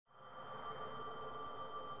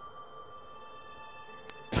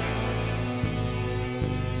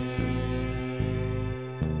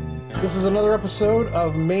This is another episode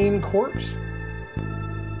of Main Course.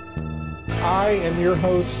 I am your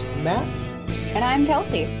host, Matt. And I'm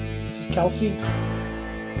Kelsey. This is Kelsey.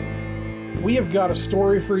 We have got a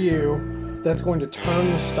story for you that's going to turn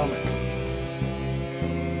the stomach.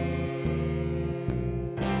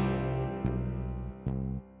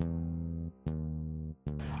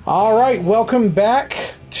 All right, welcome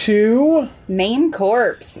back to Main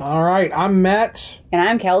Corpse. All right, I'm Matt. And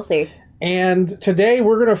I'm Kelsey. And today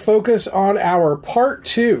we're going to focus on our part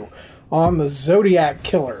 2 on the Zodiac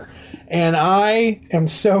Killer. And I am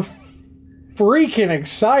so freaking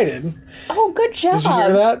excited. Oh, good job. Did you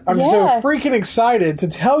hear that? I'm so Yeah. freaking excited to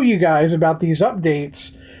tell you guys about these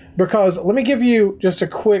updates, because let me give you just a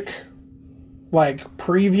quick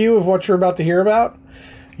preview of what you're about to hear about.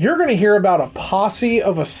 You're going to hear about a posse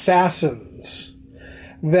of assassins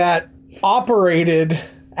that operated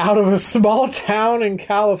out of a small town in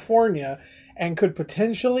California and could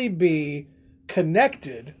potentially be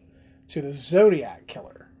connected to the Zodiac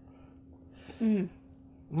Killer.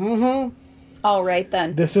 All right,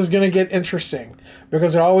 then. This is going to get interesting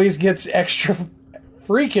because it always gets extra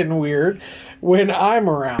freaking weird when I'm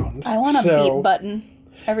around. I want a beep button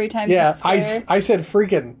every time you swear. I said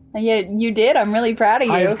freaking. Yeah, you did. I'm really proud of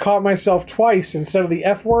you. I've caught myself twice. Instead of the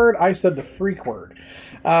F word, I said the freak word.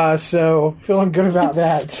 So feeling good about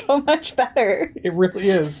that. So much better. It really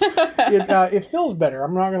is. It feels better.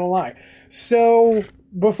 I'm not going to lie. So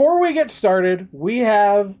before we get started, we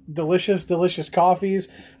have delicious, delicious coffees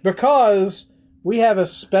because we have a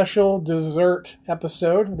special dessert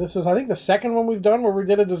episode. This is, I think, the second one we've done where we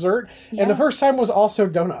did a dessert. Yeah. And the first time was also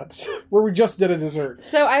donuts, where we just did a dessert.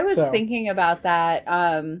 So I was thinking about that.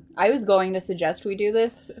 I was going to suggest we do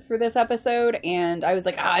this for this episode, and I was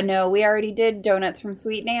like, no, we already did donuts from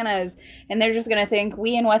Sweet Nana's, and they're just going to think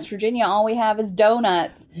we in West Virginia, all we have is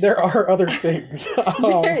donuts. There are other things.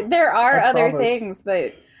 There are I other promise. things,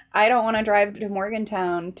 but I don't want to drive to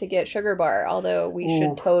Morgantown to get Sugar Bar, although we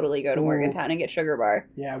should totally go to Morgantown and get Sugar Bar.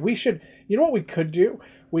 Yeah, we should. You know what we could do?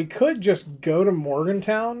 We could just go to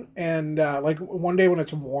Morgantown and, one day when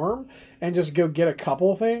it's warm, and just go get a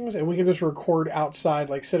couple things, and we can just record outside,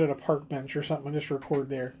 sit at a park bench or something and just record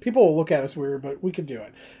there. People will look at us weird, but we could do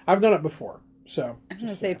it. I've done it before, so. I'm going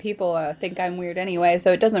to say people think I'm weird anyway,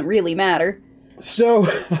 so it doesn't really matter. So,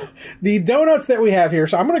 the donuts that we have here,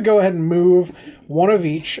 so I'm going to go ahead and move one of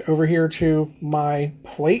each over here to my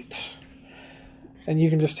plate. And you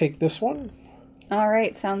can just take this one. All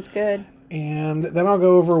right, sounds good. And then I'll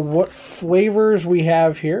go over what flavors we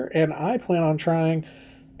have here. And I plan on trying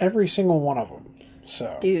every single one of them.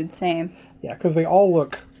 So, Dude, same. yeah, because they all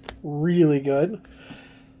look really good.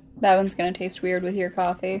 That one's going to taste weird with your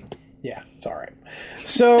coffee. Yeah, it's all right.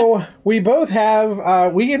 So we both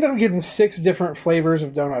have, we ended up getting 6 different flavors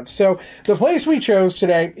of donuts. So the place we chose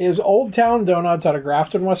today is Old Town Donuts out of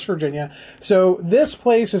Grafton, West Virginia. So this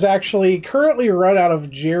place is actually currently run out of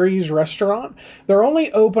Jerry's Restaurant. They're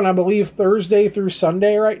only open, I believe, Thursday through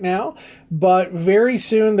Sunday right now. But very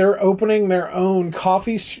soon they're opening their own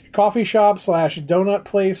coffee shop / donut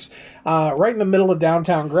place right in the middle of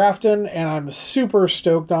downtown Grafton, and I'm super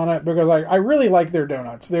stoked on it because I really like their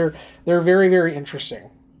donuts. They're very, very interesting.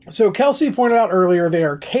 So Kelsey pointed out earlier they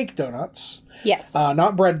are cake donuts. Yes.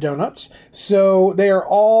 Not bread donuts. So they are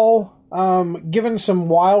all given some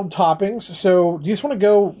wild toppings. So do you just want to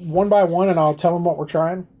go one by one and I'll tell them what we're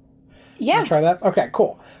trying? Yeah. Try that? Okay,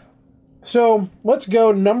 cool. So let's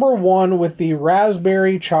go number 1 with the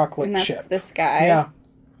raspberry chocolate And that's chip. this guy. Yeah.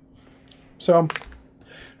 So,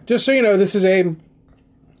 just so you know, this is a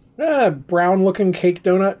brown-looking cake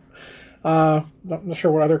donut. Not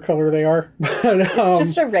sure what other color they are. But, It's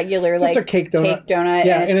just a regular, just a cake donut.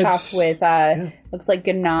 Yeah, and and it's topped with, looks like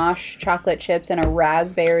ganache chocolate chips and a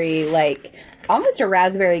raspberry, almost a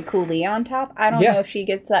raspberry coulis on top. I don't know if she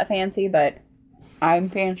gets that fancy, but I'm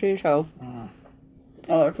fancy, so.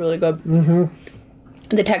 Oh, it's really good.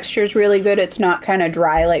 Mm-hmm. The texture's really good. It's not kind of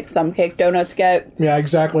dry like some cake donuts get. Yeah,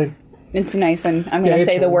 exactly. It's nice, and I'm going to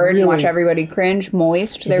say the word and watch everybody cringe.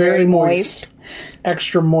 Moist. They're very moist.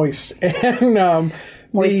 Extra moist. And,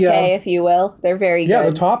 Moiste, if you will. They're very good. Yeah,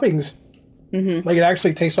 the toppings. Mm-hmm. It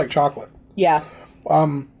actually tastes like chocolate. Yeah.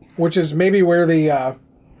 Which is maybe where the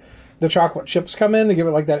chocolate chips come in to give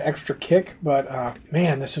it that extra kick. But,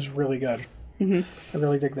 man, this is really good. Mm-hmm. I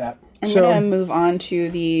really dig that. I'm going to move on to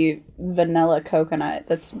the vanilla coconut.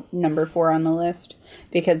 That's number 4 on the list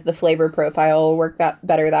because the flavor profile will work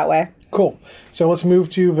better that way. Cool. So let's move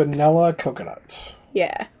to vanilla coconut.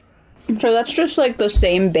 Yeah. So that's just the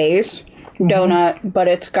same base donut, but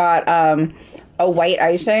it's got a white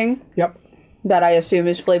icing. Yep. That I assume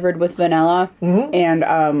is flavored with vanilla. Mm-hmm.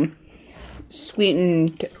 And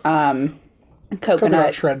sweetened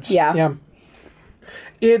coconut shreds. Yeah.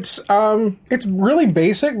 It's really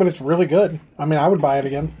basic, but it's really good. I mean, I would buy it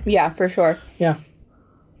again. Yeah, for sure. Yeah.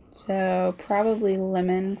 So probably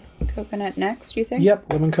lemon coconut next, you think?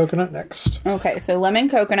 Yep, lemon coconut next. Okay, so lemon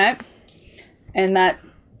coconut, and that,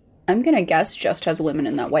 I'm going to guess, just has lemon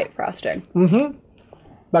in that white frosting. Mm-hmm.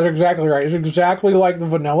 That's exactly right. It's exactly like the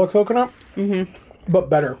vanilla coconut, but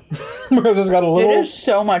better. Because it's got a little... It is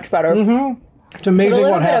so much better. Mm-hmm. It's amazing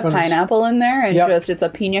what happens. Put a little bit of pineapple in there, and just, it's a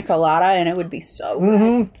pina colada, and it would be so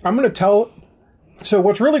good. I'm going to tell... So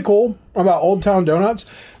what's really cool about Old Town Donuts,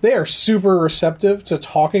 they are super receptive to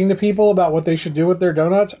talking to people about what they should do with their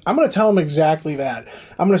donuts. I'm going to tell them exactly that.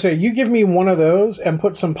 I'm going to say, you give me one of those and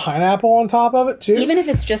put some pineapple on top of it, too. Even if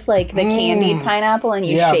it's just like the candied pineapple and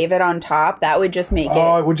you shave it on top, that would just make it...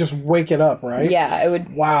 Oh, it would just wake it up, right? Yeah, it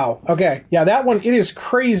would... Wow. Okay. Yeah, that one, it is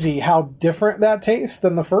crazy how different that tastes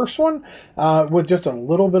than the first one, with just a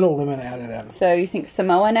little bit of lemon added in. So you think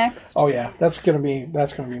Samoa next? Oh, yeah. That's going to be my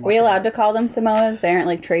Are we allowed to call them Samoas? They aren't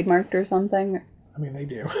like trademarked or something? I mean, they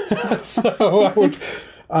do. So I would...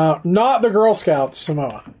 not the Girl Scouts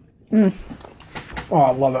Samoa. Oh,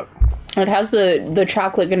 I love it. It has the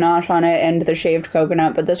chocolate ganache on it and the shaved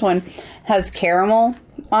coconut, but this one has caramel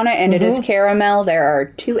on it, and it is caramel. There are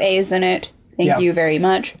 2 A's in it. Thank you very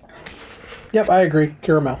much. Yep, I agree.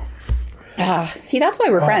 Caramel. See, that's why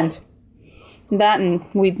we're friends. That and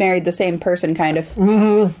we've married the same person, kind of.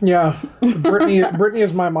 Mm-hmm. Yeah. Brittany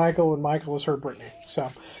is my Michael, and Michael is her Brittany. So...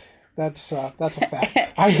 That's a fact.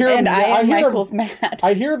 I hear and them, I am Michael's mad.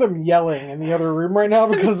 I hear them yelling in the other room right now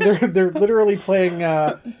because they're literally playing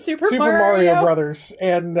Super Mario Brothers,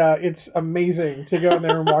 and it's amazing to go in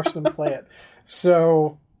there and watch them play it.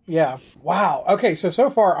 So yeah, wow. Okay, so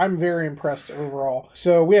far I'm very impressed overall.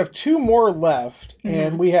 So we have 2 more left,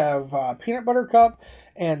 and we have peanut butter cup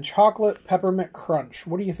and chocolate peppermint crunch.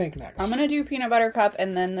 What do you think next? I'm gonna do peanut butter cup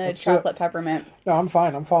and then the chocolate peppermint. No, I'm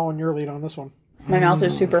fine. I'm following your lead on this one. My mouth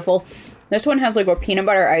is super full. This one has like a peanut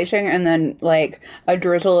butter icing and then like a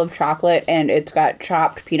drizzle of chocolate, and it's got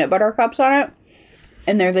chopped peanut butter cups on it.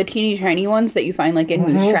 And they're the teeny tiny ones that you find like in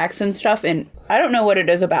moose tracks and stuff. And I don't know what it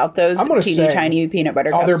is about those tiny peanut butter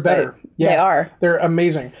cups. Oh, they're better. Yeah, they are. They're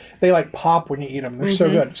amazing. They like pop when you eat them. They're so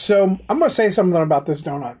good. So I'm going to say something about this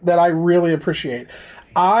donut that I really appreciate.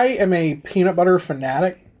 I am a peanut butter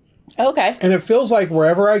fanatic. Okay. And it feels like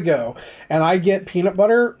wherever I go and I get peanut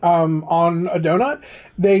butter on a donut,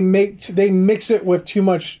 they mix it with too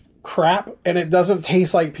much crap, and it doesn't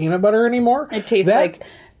taste like peanut butter anymore. It tastes like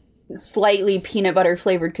slightly peanut butter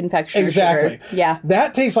flavored confectioner exactly. sugar. Yeah.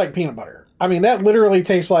 That tastes like peanut butter. I mean, that literally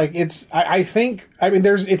tastes like it's,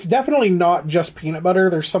 it's definitely not just peanut butter.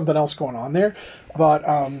 There's something else going on there, but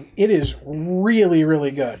it is really,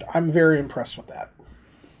 really good. I'm very impressed with that.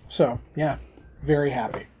 So, yeah, very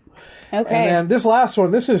happy. Okay. And then this last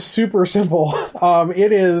one, this is super simple.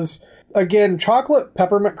 It is, again, chocolate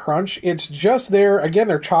peppermint crunch. It's just their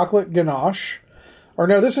chocolate ganache. Or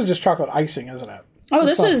no, this is just chocolate icing, isn't it? Oh,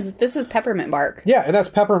 this is peppermint bark. Yeah, and that's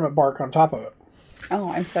peppermint bark on top of it. Oh,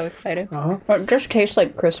 I'm so excited. It just tastes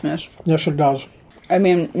like Christmas. Yes, it does. I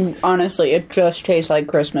mean, honestly, it just tastes like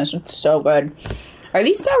Christmas. It's so good. Are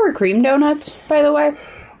these sour cream donuts, by the way?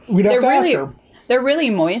 We'd have to ask her. They're really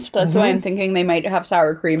moist. That's why I'm thinking they might have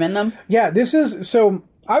sour cream in them. Yeah, this is so.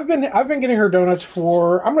 I've been getting her donuts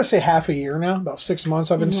for, I'm going to say half a year now, about 6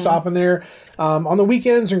 months. I've been stopping there on the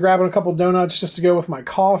weekends and grabbing a couple donuts just to go with my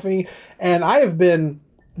coffee, and I have been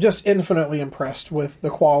just infinitely impressed with the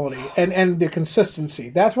quality and the consistency.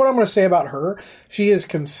 That's what I'm going to say about her. She is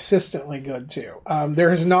consistently good too. There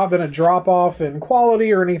has not been a drop off in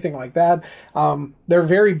quality or anything like that. They're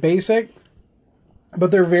very basic,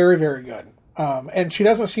 but they're very, very good. And she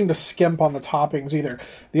doesn't seem to skimp on the toppings either.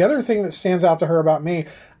 The other thing that stands out to her about me,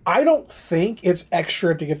 I don't think it's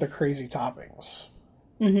extra to get the crazy toppings.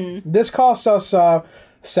 This cost us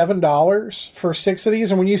 $7 for 6 of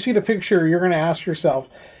these, and when you see the picture, you're going to ask yourself,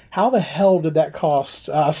 how the hell did that cost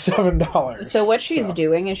 $7? So what she's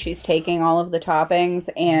doing is she's taking all of the toppings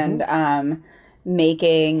and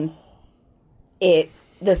making it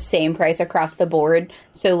the same price across the board.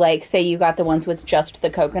 So, like, say you got the ones with just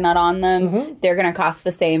the coconut on them, they're going to cost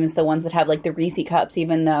the same as the ones that have, like, the Reese cups,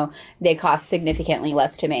 even though they cost significantly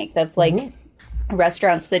less to make. That's like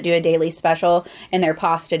restaurants that do a daily special and their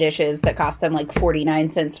pasta dishes that cost them, like,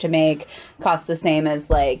 49 cents to make cost the same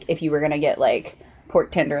as, like, if you were going to get, like, pork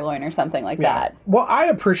tenderloin or something like that. Well, I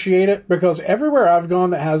appreciate it because everywhere I've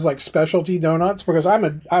gone that has like specialty donuts, because I'm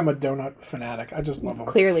a donut fanatic. I just love them.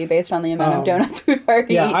 Clearly, based on the amount of donuts we've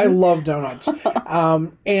already eaten. I love donuts.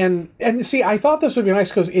 And see, I thought this would be nice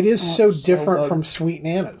because it is so different from Sweet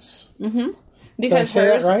Nana's. Because did I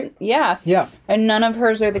say hers, that right? Yeah. Yeah. And none of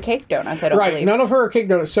hers are the cake donuts, I don't believe. None of her are cake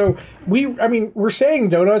donuts. So we're saying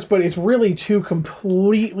donuts, but it's really two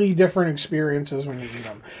completely different experiences when you eat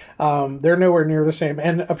them. They're nowhere near the same.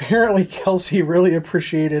 And apparently Kelsey really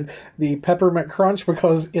appreciated the peppermint crunch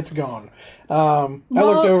because it's gone. I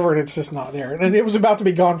looked over and it's just not there. And it was about to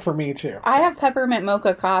be gone for me too. I have peppermint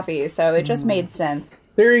mocha coffee, so it just made sense.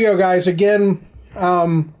 There you go, guys. Again,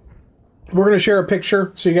 we're going to share a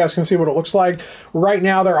picture so you guys can see what it looks like. Right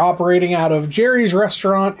now, they're operating out of Jerry's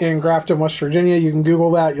Restaurant in Grafton, West Virginia. You can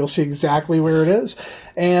Google that. You'll see exactly where it is.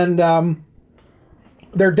 And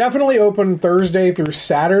they're definitely open Thursday through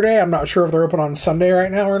Saturday. I'm not sure if they're open on Sunday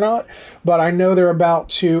right now or not. But I know they're about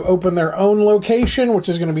to open their own location, which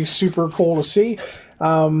is going to be super cool to see.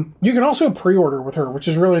 You can also pre-order with her, which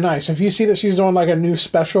is really nice. If you see that she's doing like a new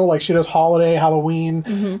special, like she does holiday,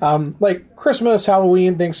 Halloween, like Christmas,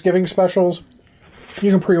 Halloween, Thanksgiving specials, you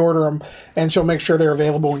can pre-order them and she'll make sure they're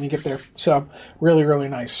available when you get there. So really, really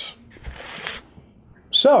nice.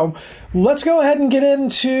 So let's go ahead and get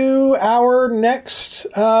into our next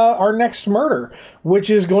murder, which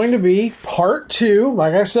is going to be part 2,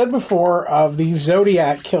 like I said before, of the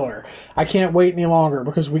Zodiac Killer. I can't wait any longer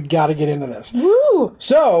because we got to get into this. Woo!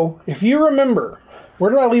 So if you remember,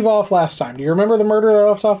 where did I leave off last time? Do you remember the murder that I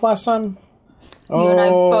left off last time? You and I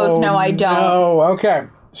both know I don't. Oh, okay.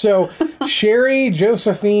 So Sherry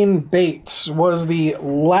Josephine Bates was the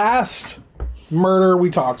last murder we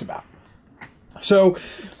talked about. So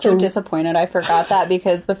disappointed I forgot that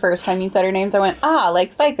because the first time you said her names, I went,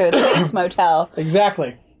 like Psycho, the Bates Motel.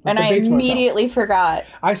 Exactly. And I immediately forgot.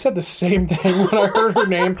 I said the same thing when I heard her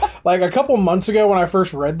name, like a couple months ago when I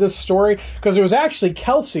first read this story, because it was actually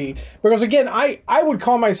Kelsey. Because again, I would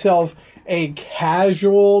call myself a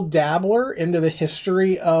casual dabbler into the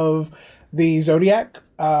history of the Zodiac.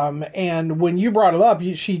 And when you brought it up,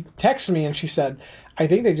 she texted me and she said, I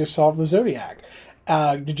think they just solved the Zodiac.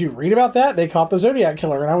 Did you read about that? They caught the Zodiac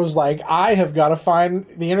Killer. And I was like, I have got to find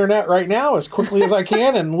the internet right now as quickly as I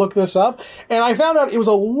can and look this up. And I found out it was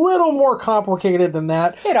a little more complicated than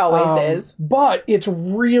that. It always is. But it's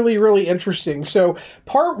really, really interesting. So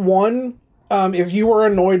part 1, if you were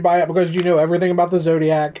annoyed by it because you know everything about the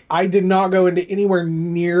Zodiac, I did not go into anywhere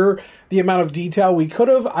near the amount of detail we could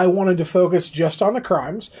have. I wanted to focus just on the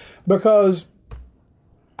crimes because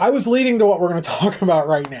I was leading to what we're going to talk about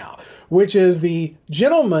right now, which is the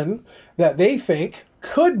gentleman that they think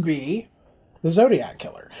could be the Zodiac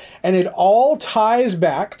Killer. And it all ties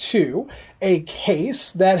back to a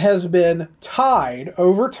case that has been tied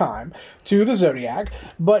over time to the Zodiac,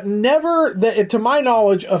 but never, to my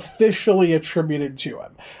knowledge, officially attributed to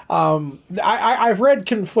him. I've read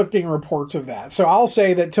conflicting reports of that. So I'll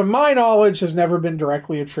say that to my knowledge has never been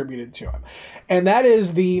directly attributed to him. And that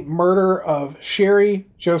is the murder of Sherry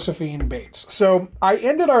Josephine Bates. So I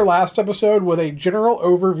ended our last episode with a general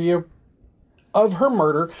overview of her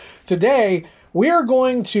murder. Today, we are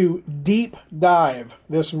going to deep dive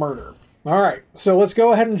this murder. All right, so let's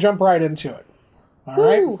go ahead and jump right into it. All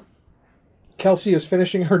right. Kelsey is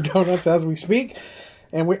finishing her donuts as we speak.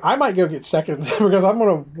 And I might go get seconds because I'm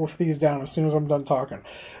going to wolf these down as soon as I'm done talking.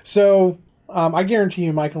 So I guarantee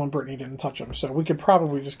you Michael and Brittany didn't touch them. So we could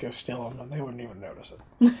probably just go steal them and they wouldn't even notice it.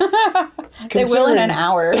 They will in an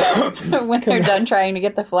hour when they're done trying to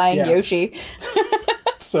get the flying Yoshi.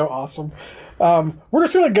 So awesome. We're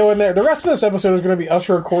just going to go in there. The rest of this episode is going to be us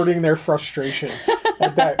recording their frustration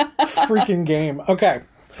at that freaking game. Okay.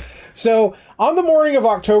 So, on the morning of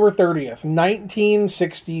October 30th,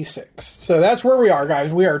 1966. So, that's where we are,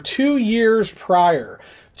 guys. We are 2 years prior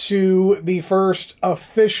to the first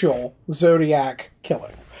official Zodiac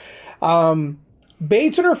killing.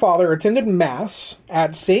 Bates and her father attended Mass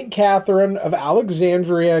at St. Catherine of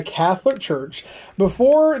Alexandria Catholic Church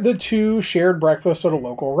before the two shared breakfast at a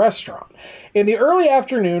local restaurant. In the early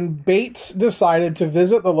afternoon, Bates decided to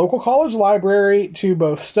visit the local college library to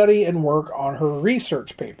both study and work on her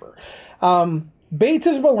research paper. Bates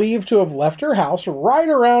is believed to have left her house right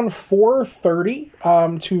around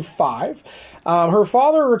 4:30 to 5. Her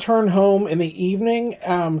father returned home in the evening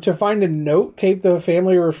to find a note taped to the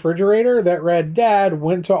family refrigerator that read, "Dad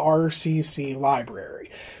went to RCC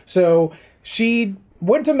Library." So she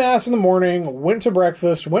went to Mass in the morning, went to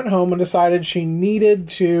breakfast, went home, and decided she needed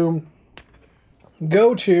to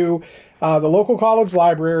go to the local college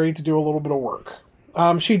library to do a little bit of work.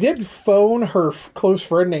 She did phone her close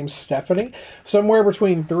friend named Stephanie somewhere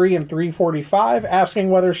between 3 and 3:45, asking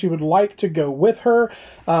whether she would like to go with her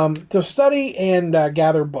to study and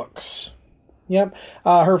gather books. Yep.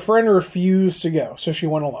 Her friend refused to go, so she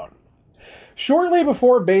went alone. Shortly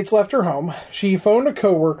before Bates left her home, she phoned a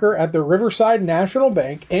coworker at the Riverside National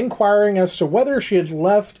Bank inquiring as to whether she had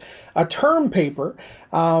left a term paper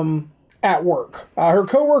at work. Her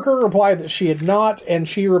coworker replied that she had not, and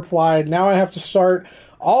she replied, "Now I have to start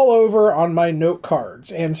all over on my note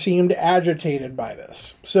cards," and seemed agitated by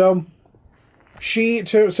this. So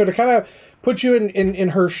to kind of put you in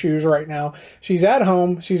her shoes right now, she's at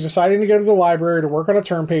home, she's deciding to go to the library to work on a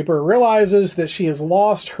term paper, realizes that she has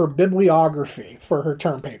lost her bibliography for her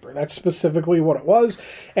term paper. That's specifically what it was,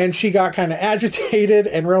 and she got kind of agitated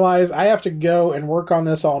and realized, I have to go and work on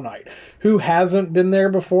this all night. Who hasn't been there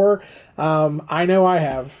before? I know I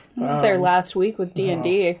have. I was there last week with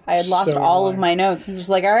D&D. I had lost all of my notes. I'm just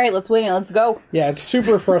like, all right, let's wing it, let's go. Yeah, it's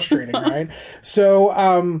super frustrating, right?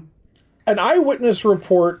 So, an eyewitness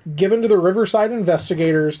report given to the Riverside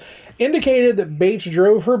investigators indicated that Bates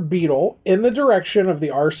drove her Beetle in the direction of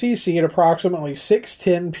the RCC at approximately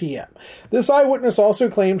 6:10 p.m. This eyewitness also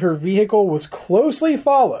claimed her vehicle was closely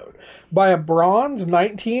followed by a bronze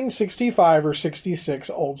 1965 or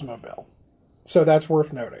 66 Oldsmobile. So that's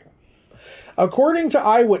worth noting. According to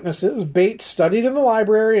eyewitnesses, Bates studied in the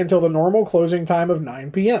library until the normal closing time of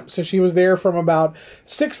 9 p.m. So she was there from about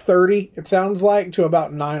 6:30, it sounds like, to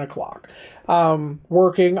about 9 o'clock,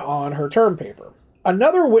 working on her term paper.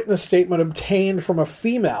 Another witness statement obtained from a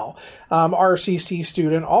female RCC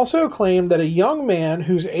student also claimed that a young man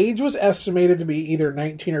whose age was estimated to be either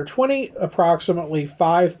 19 or 20, approximately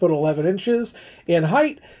 5'11" in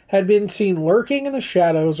height, had been seen lurking in the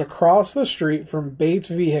shadows across the street from Bates'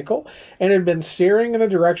 vehicle and had been staring in the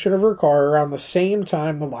direction of her car around the same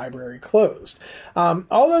time the library closed.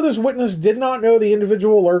 Although this witness did not know the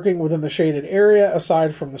individual lurking within the shaded area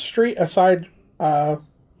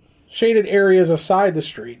shaded areas aside the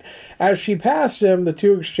street, as she passed him, the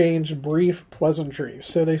two exchanged brief pleasantries.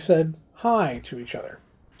 So they said hi to each other.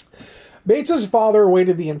 Bates's father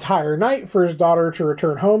waited the entire night for his daughter to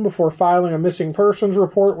return home before filing a missing persons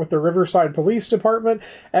report with the Riverside Police Department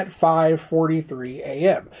at 5:43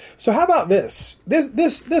 a.m. So how about this?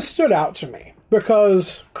 This stood out to me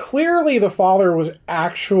because clearly the father was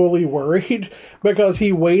actually worried because he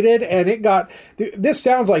waited and this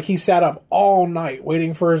sounds like he sat up all night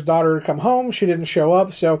waiting for his daughter to come home. She didn't show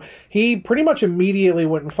up, so he pretty much immediately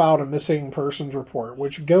went and filed a missing persons report,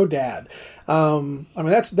 which go dad. I mean,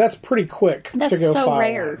 that's pretty quick to go so file.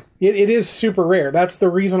 rare. It is super rare. That's the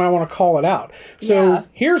reason I want to call it out. So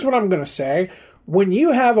Here's what I'm going to say. When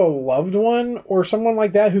you have a loved one or someone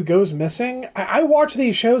like that who goes missing, I watch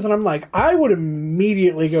these shows and I'm like, I would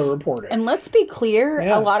immediately go report it. And let's be clear,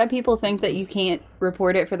 a lot of people think that you can't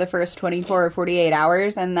report it for the first 24 or 48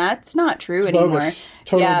 hours, and that's not true anymore. Bogus.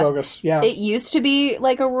 Totally bogus. Yeah. It used to be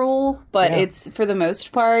like a rule, but it's, for the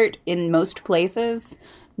most part, in most places,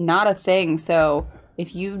 not a thing. So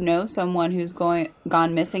if you know someone who's gone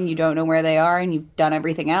missing, you don't know where they are, and you've done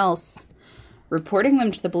everything else, reporting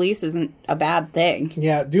them to the police isn't a bad thing.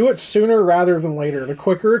 Yeah, do it sooner rather than later. The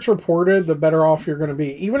quicker it's reported, the better off you're going to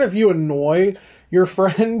be. Even if you annoy your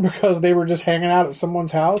friend because they were just hanging out at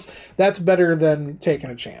someone's house, that's better than taking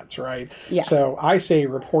a chance, right? Yeah. So I say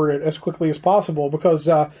report it as quickly as possible because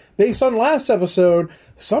based on last episode,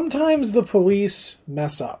 sometimes the police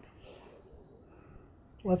mess up.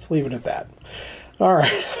 Let's leave it at that. All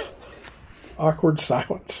right. Awkward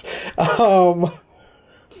silence.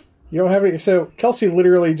 You don't have any... So, Kelsey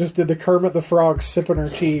literally just did the Kermit the Frog sipping her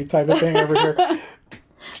tea type of thing over here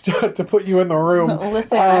to put you in the room.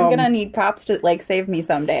 Listen, I'm going to need cops to, save me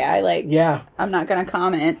someday. I'm not going to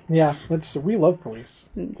comment. Yeah, we love police.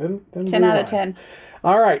 10 out of 10.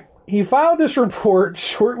 All right. He filed this report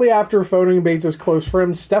shortly after phoning Bates' close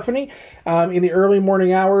friend Stephanie in the early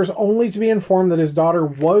morning hours, only to be informed that his daughter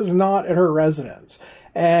was not at her residence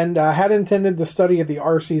and had intended to study at the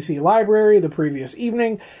RCC library the previous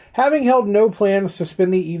evening, having held no plans to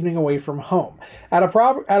spend the evening away from home. At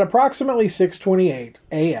approximately 6:28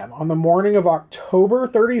 a.m. on the morning of October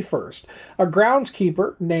 31st, a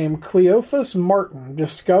groundskeeper named Cleophas Martin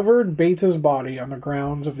discovered Bates' body on the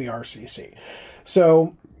grounds of the RCC.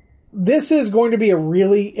 So this is going to be a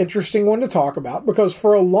really interesting one to talk about because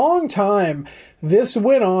for a long time, this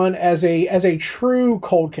went on as a true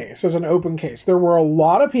cold case, as an open case. There were a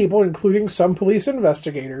lot of people, including some police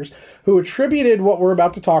investigators, who attributed what we're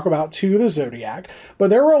about to talk about to the Zodiac, but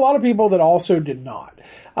there were a lot of people that also did not.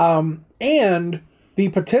 And the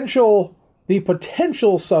potential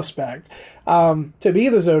suspect to be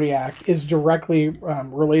the Zodiac is directly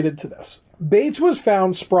related to this. Bates was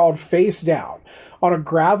found sprawled face down on a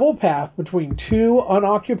gravel path between two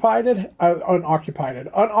unoccupied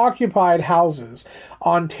houses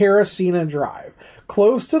on Terracina Drive,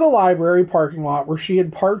 close to the library parking lot where she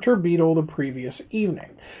had parked her Beetle the previous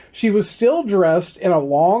evening. She was still dressed in a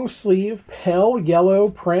long-sleeve, pale yellow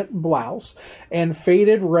print blouse and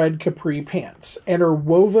faded red capri pants, and her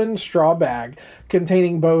woven straw bag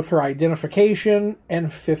containing both her identification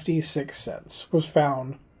and 56 cents was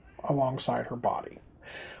found alongside her body.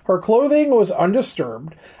 Her clothing was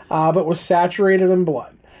undisturbed, but was saturated in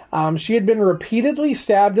blood. She had been repeatedly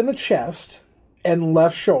stabbed in the chest and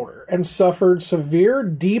left shoulder and suffered severe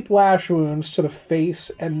deep lash wounds to the face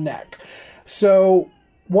and neck. So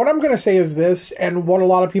what I'm going to say is this, and what a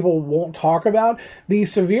lot of people won't talk about, the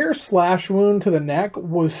severe slash wound to the neck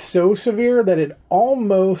was so severe that it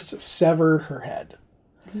almost severed her head.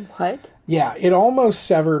 What? Yeah, it almost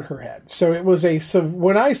severed her head. So it was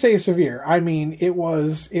when I say severe, I mean it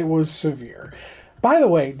was severe. By the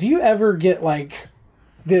way, do you ever get like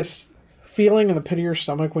this feeling in the pit of your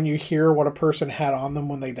stomach when you hear what a person had on them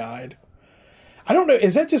when they died? I don't know.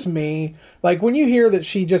 Is that just me? Like when you hear that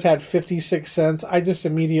she just had 56 cents, I just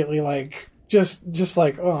immediately like, just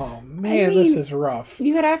like, oh man, this is rough.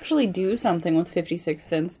 You could actually do something with 56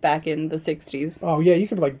 cents back in the 60s. Oh yeah, you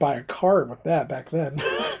could like buy a car with that back then.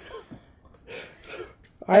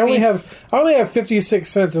 I only have 56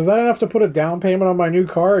 cents. Is that enough to put a down payment on my new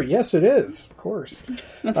car? Yes, it is. Of course.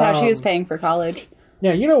 That's how she was paying for college.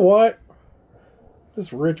 Yeah, you know what?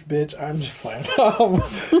 This rich bitch. I'm just playing.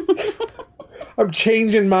 I'm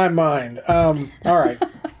changing my mind. All right.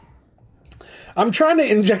 I'm trying to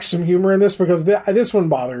inject some humor in this because this one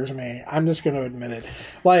bothers me. I'm just going to admit it.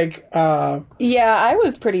 Like, yeah, I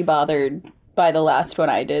was pretty bothered by the last one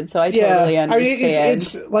I did, so I totally understand. I mean,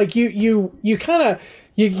 it's like you kind of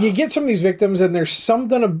you get some of these victims, and there's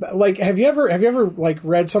something about, like, have you ever like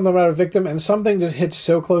read something about a victim and something just hits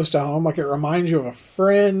so close to home, like it reminds you of a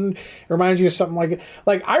friend, it reminds you of something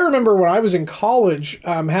like I remember when I was in college,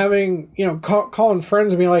 having, you know, calling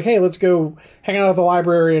friends and being like, hey, let's go hang out at the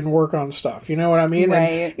library and work on stuff. You know what I mean? Right.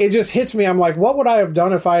 And it just hits me. I'm like, what would I have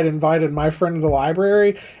done if I had invited my friend to the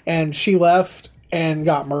library and she left and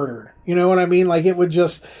got murdered? You know what I mean? Like it would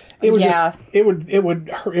just be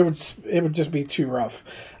too rough.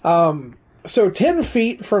 So 10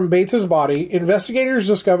 feet from Bates's body, investigators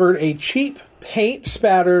discovered a cheap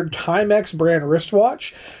paint-spattered Timex brand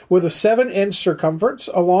wristwatch with a 7-inch circumference,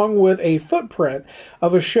 along with a footprint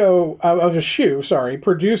of a shoe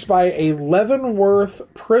produced by a Leavenworth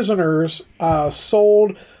prisoners,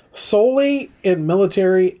 sold solely in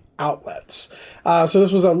military outlets. So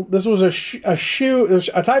this was a shoe, it was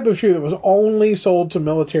a type of shoe that was only sold to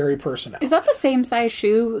military personnel. Is that the same size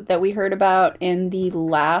shoe that we heard about in the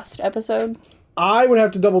last episode? I would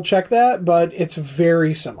have to double check that, but it's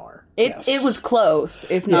very similar. It was close,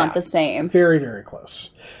 if not the same. Very, very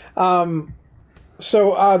close.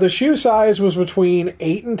 So the shoe size was between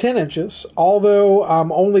 8 and 10 inches, although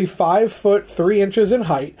only 5 foot 3 inches in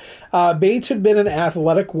height. Bates had been an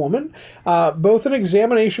athletic woman. Both an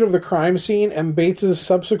examination of the crime scene and Bates's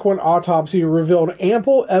subsequent autopsy revealed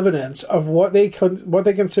ample evidence of what they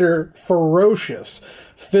consider ferocious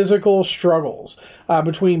physical struggles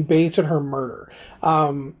between Bates and her murder.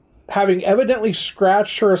 Having evidently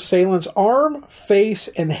scratched her assailant's arm, face,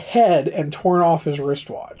 and head and torn off his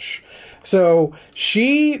wristwatch. So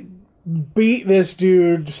she beat this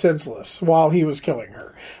dude senseless while he was killing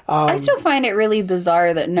her. I still find it really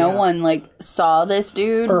bizarre that no one saw this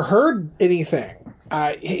dude or heard anything.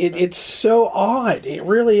 It's so odd. It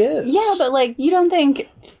really is. Yeah, but you don't think,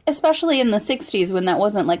 especially in the 60s when that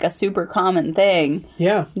wasn't a super common thing,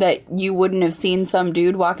 that you wouldn't have seen some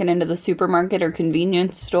dude walking into the supermarket or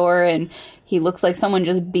convenience store and he looks like someone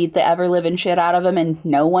just beat the ever-living shit out of him and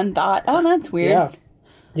no one thought, oh, that's weird.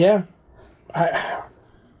 Yeah.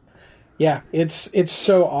 It's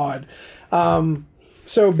so odd.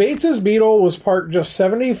 So Bates's Beetle was parked just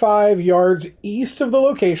 75 yards east of the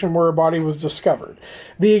location where her body was discovered.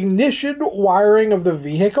 The ignition wiring of the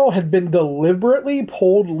vehicle had been deliberately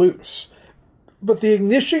pulled loose, but the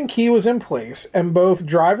ignition key was in place, and both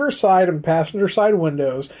driver's side and passenger side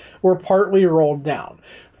windows were partly rolled down.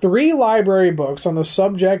 3 library books on the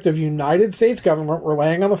subject of United States government were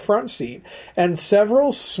laying on the front seat, and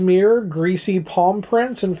several smeared, greasy palm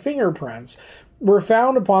prints and fingerprints were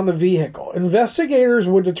found upon the vehicle. Investigators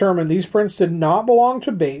would determine these prints did not belong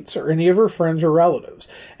to Bates or any of her friends or relatives,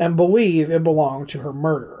 and believe it belonged to her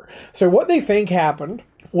murderer. So what they think happened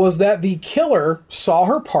was that the killer saw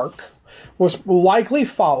her park, was likely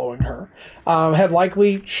following her, had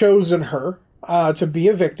likely chosen her to be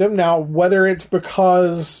a victim. Now, whether it's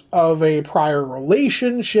because of a prior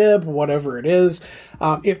relationship, whatever it is,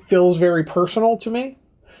 it feels very personal to me.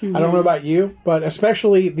 I don't know about you, but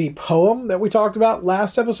especially the poem that we talked about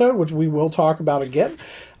last episode, which we will talk about again,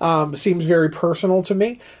 seems very personal to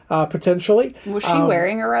me, potentially. Was she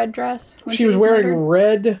wearing a red dress? She was wearing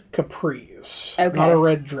red capris. Okay. Not a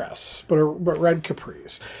red dress, but red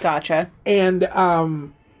capris. Gotcha. And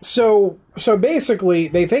so basically,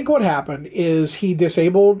 they think what happened is he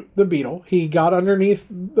disabled the Beetle. He got underneath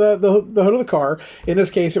the hood of the car. In this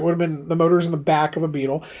case, it would have been the motors in the back of a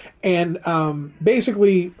Beetle, and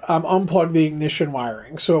basically unplugged the ignition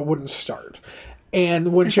wiring so it wouldn't start.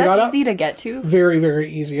 And when she got out, easy to get to? Very,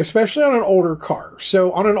 very easy, especially on an older car.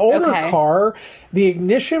 So on an older car, the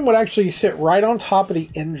ignition would actually sit right on top of the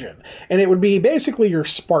engine, and it would be basically your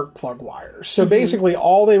spark plug wires. So basically,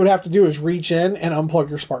 all they would have to do is reach in and unplug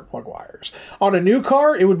your spark plug wires. On a new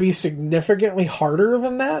car, it would be significantly harder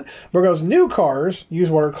than that because new cars use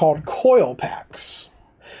what are called coil packs.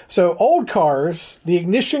 So old cars, the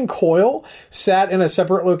ignition coil sat in a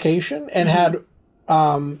separate location and had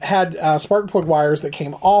spark plug wires that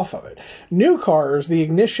came off of it. New cars, the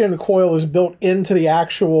ignition coil is built into the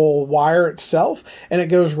actual wire itself, and it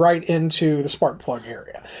goes right into the spark plug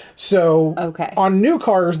area. So on new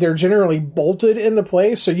cars, they're generally bolted into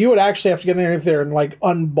place, so you would actually have to get in there and like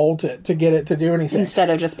unbolt it to get it to do anything. Instead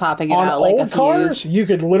of just popping it on out like a old cars, you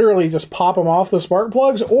could literally just pop them off the spark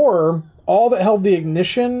plugs, or all that held the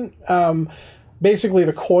ignition, basically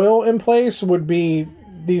the coil in place, would be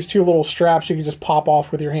these two little straps you could just pop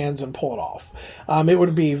off with your hands and pull it off. It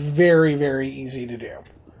would be very, very easy to do.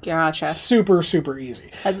 Gotcha. Super, super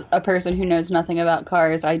easy. As a person who knows nothing about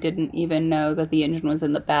cars, I didn't even know that the engine was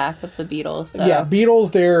in the back of the Beetle. So. Yeah,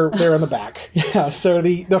 Beetles, they're in the back. Yeah, so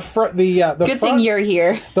the front, the good thing you're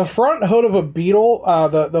here. The front hood of a Beetle,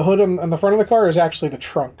 the hood on the front of the car is actually the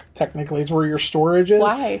trunk. Technically, it's where your storage is.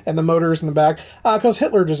 Why? And the motor's in the back. Because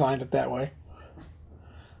Hitler designed it that way.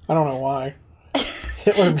 I don't know why.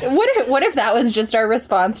 Hitler. What if that was just our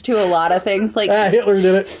response to a lot of things? Like Hitler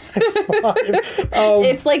did it. It's fine.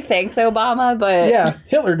 It's like thanks Obama, but yeah,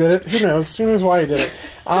 Hitler did it. Who knows? Who knows why he did it?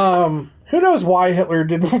 Who knows why Hitler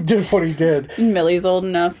did what he did? Millie's old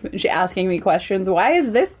enough. She's asking me questions. Why is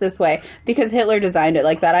this way? Because Hitler designed it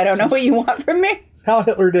like that. I don't know what you want from me. How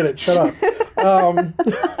Hitler did it. Shut up.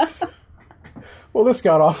 Well, this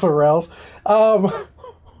got off the rails.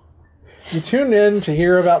 You tuned in to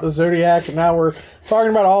hear about the Zodiac, and now we're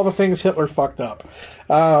talking about all the things Hitler fucked up.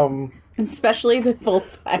 Especially the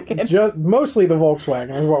Volkswagen. Mostly the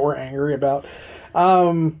Volkswagen is what we're angry about.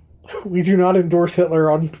 We do not endorse Hitler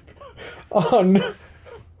on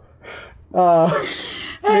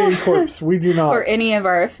Main Corpse. We do not. Or any of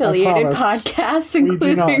our affiliated podcasts,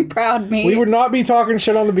 including Proud Me. We would not be talking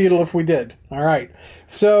shit on the Beetle if we did. All right.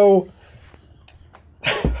 So...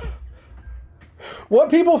 what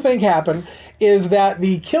people think happened is that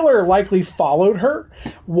the killer likely followed her,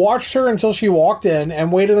 watched her until she walked in,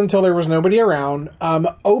 and waited until there was nobody around,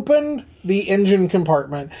 opened the engine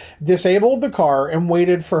compartment, disabled the car, and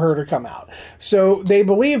waited for her to come out. So they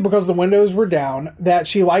believe, because the windows were down, that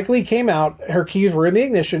she likely came out, her keys were in the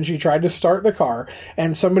ignition, she tried to start the car,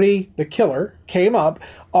 and somebody, the killer, came up,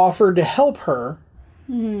 offered to help her,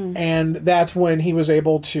 and that's when he was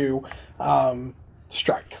able to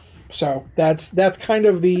strike. So that's kind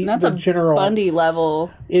of the general Bundy level.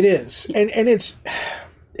 It is, and it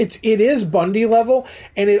is Bundy level,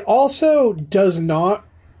 and it also does not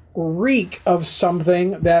reek of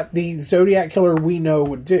something that the Zodiac killer we know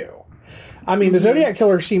would do. I mean, the Zodiac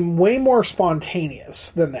killer seemed way more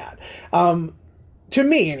spontaneous than that. To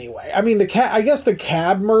me, anyway. I mean, I guess the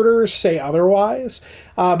cab murders say otherwise,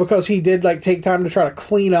 because he did take time to try to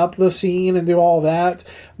clean up the scene and do all that.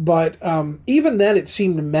 But even then, it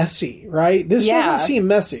seemed messy, right? This doesn't seem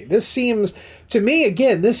messy. This seems, to me,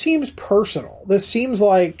 again, this seems personal. This seems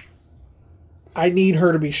like I need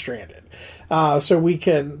her to be stranded, so I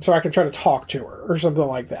can try to talk to her or something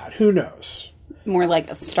like that. Who knows? More like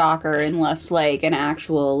a stalker and less like an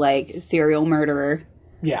actual serial murderer.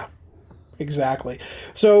 Yeah. Exactly.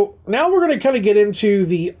 So now we're going to kind of get into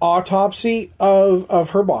the autopsy of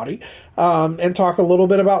her body, and talk a little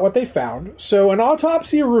bit about what they found. So an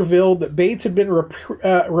autopsy revealed that Bates had been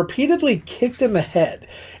repeatedly kicked in the head,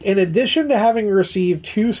 in addition to having received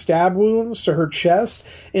 2 stab wounds to her chest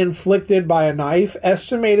inflicted by a knife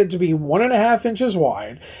estimated to be 1.5 inches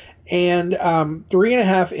wide and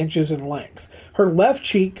 3.5 inches in length. Her left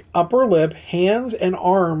cheek, upper lip, hands, and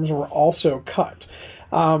arms were also cut.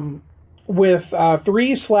 With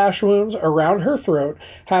 3 slash wounds around her throat,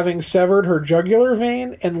 having severed her jugular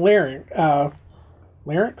vein and larynx.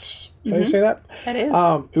 Is that how you say that? That is.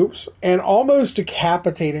 Oops. And almost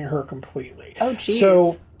decapitating her completely. Oh, jeez.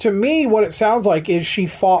 So to me, what it sounds like is she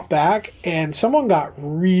fought back and someone got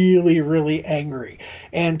really, really angry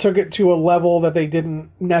and took it to a level that they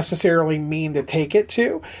didn't necessarily mean to take it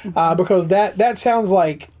to. Because that sounds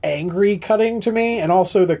like angry cutting to me. And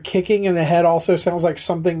also the kicking in the head also sounds like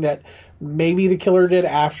something that maybe the killer did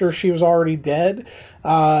after she was already dead.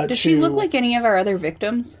 Does she look like any of our other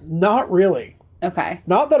victims? Not really. Okay.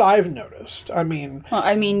 Not that I've noticed. I mean... Well,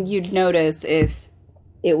 I mean, you'd notice if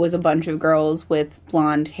it was a bunch of girls with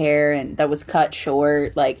blonde hair and that was cut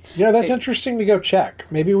short, like... Yeah, that's interesting to go check.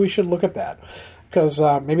 Maybe we should look at that. Because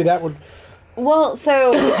maybe that would... Well,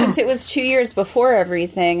 so, since it was 2 years before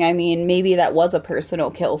everything, I mean, maybe that was a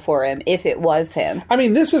personal kill for him, if it was him. I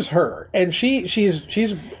mean, this is her, and she's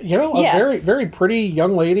you know, a very, very pretty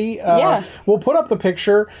young lady. Yeah. We'll put up the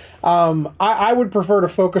picture. I would prefer to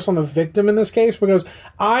focus on the victim in this case, because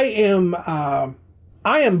I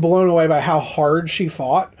am blown away by how hard she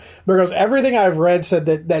fought, because everything I've read said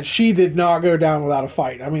that she did not go down without a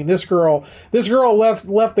fight. I mean, this girl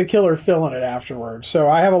left the killer feeling it afterwards. So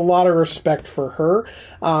I have a lot of respect for her.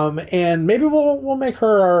 And maybe we'll make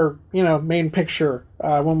her our, you know, main picture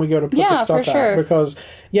when we go to put the stuff out. Sure. Because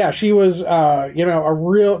she was you know, a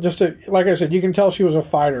real, like I said, you can tell she was a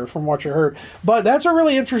fighter from what you heard. But that's a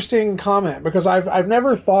really interesting comment, because I've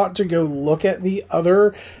never thought to go look at the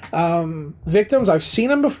other victims. I've seen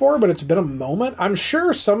them before, but it's been a moment. I'm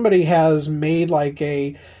sure somebody has made like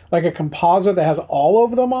a composite that has all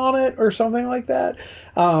of them on it or something like that.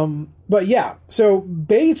 But yeah, so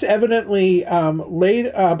Bates evidently laid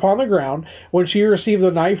upon the ground when she received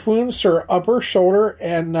the knife wounds to her upper shoulder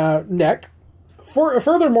and neck.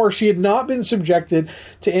 Furthermore, she had not been subjected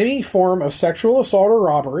to any form of sexual assault or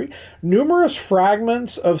robbery. Numerous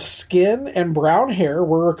fragments of skin and brown hair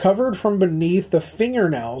were recovered from beneath the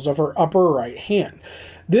fingernails of her upper right hand.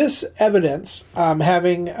 This evidence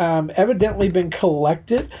having evidently been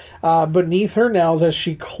collected beneath her nails as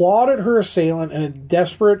she clawed at her assailant in a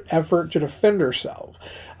desperate effort to defend herself.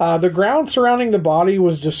 The ground surrounding the body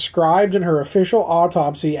was described in her official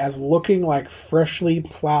autopsy as looking like freshly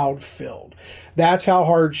plowed field. That's how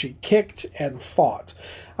hard she kicked and fought.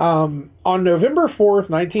 On November 4th,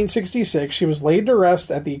 1966, she was laid to rest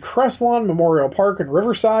at the Cresslawn Memorial Park in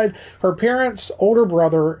Riverside. Her parents, older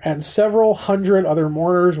brother, and several hundred other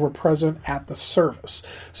mourners were present at the service.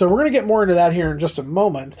 So we're going to get more into that here in just a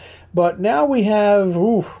moment. But now we have...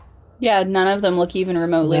 Yeah, none of them look even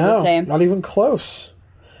remotely the same. Not even close.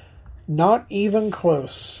 Not even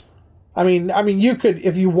close. I mean, you could,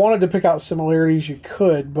 if you wanted to pick out similarities, you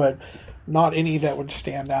could, but... not any that would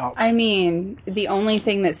stand out. I mean, the only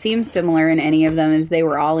thing that seems similar in any of them is they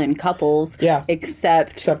were all in couples. Yeah.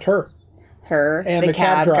 Except her. And the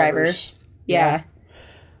cab drivers. Yeah.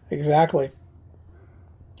 Exactly.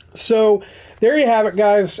 So, there you have it,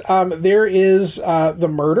 guys. There is the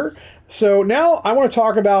murder. So, now I want to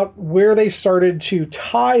talk about where they started to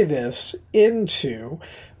tie this into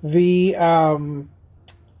the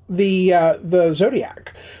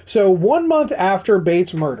Zodiac. So 1 month after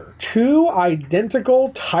Bates' murder, 2 identical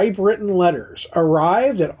typewritten letters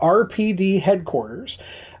arrived at RPD headquarters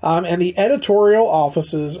and the editorial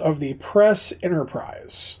offices of the Press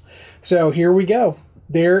Enterprise. So here we go.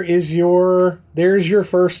 There's your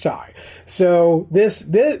first tie. So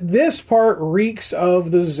this part reeks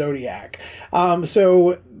of the Zodiac.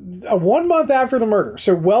 1 month after the murder,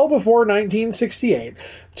 so well before 1968,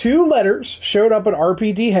 2 letters showed up at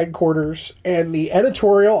RPD headquarters and the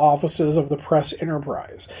editorial offices of the Press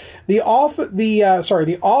Enterprise. The author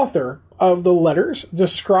of the letters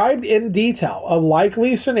described in detail a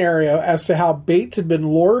likely scenario as to how Bates had been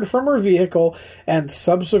lured from her vehicle and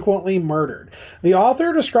subsequently murdered. The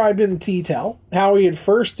author described in detail how he had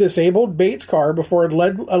first disabled Bates' car before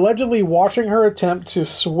allegedly watching her attempt to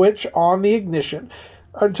switch on the ignition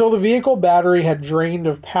until the vehicle battery had drained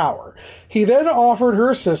of power. He then offered her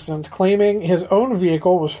assistance, claiming his own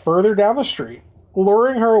vehicle was further down the street,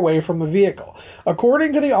 luring her away from the vehicle.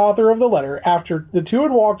 According to the author of the letter, after the two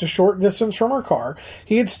had walked a short distance from her car,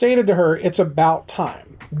 he had stated to her, "It's about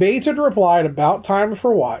time." Bates had replied, "About time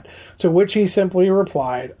for what?" To which he simply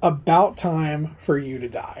replied, "About time for you to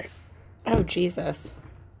die." Oh, Jesus.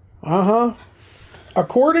 Uh-huh.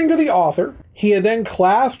 According to the author, he had then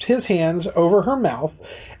clasped his hands over her mouth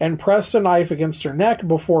and pressed a knife against her neck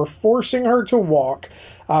before forcing her to walk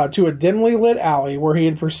to a dimly lit alley where he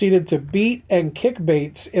had proceeded to beat and kick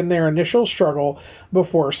Bates in their initial struggle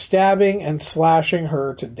before stabbing and slashing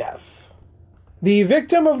her to death. The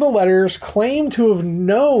victim of the letters claimed to have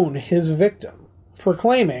known his victim,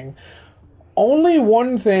 proclaiming, "Only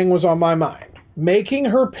one thing was on my mind. Making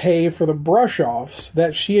her pay for the brush-offs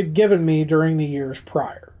that she had given me during the years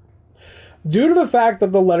prior." due to the fact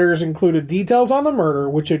that the letters included details on the murder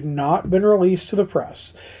which had not been released to the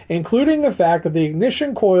press, including the fact that the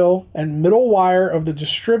ignition coil and middle wire of the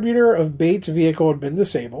distributor of Bates' vehicle had been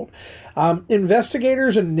disabled.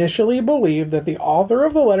 Investigators initially believed that the author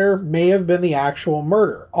of the letter may have been the actual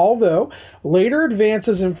murderer, although later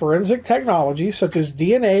advances in forensic technology, such as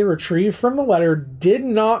DNA retrieved from the letter, did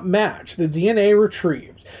not match the DNA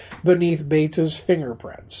retrieved beneath Bates's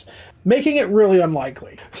fingerprints, making it really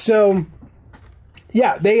unlikely. So,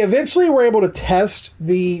 yeah, they eventually were able to test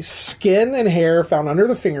the skin and hair found under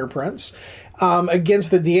the fingerprints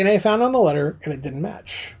against the DNA found on the letter, and it didn't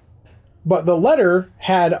match. But the letter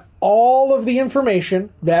had all of the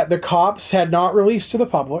information that the cops had not released to the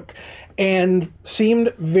public and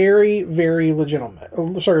seemed very, very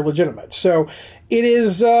legitimate. So it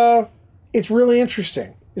is, it's really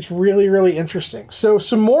interesting. It's really, really interesting. So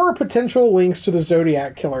some more potential links to the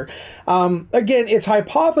Zodiac Killer. Again, it's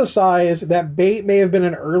hypothesized that Bate may have been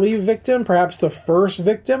an early victim, perhaps the first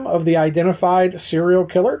victim of the identified serial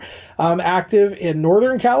killer, active in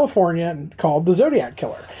Northern California and called the Zodiac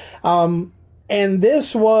Killer. And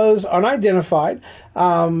this was unidentified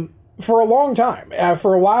for a long time.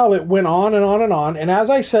 For a while, it went on and on and on. And as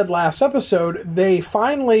I said last episode, they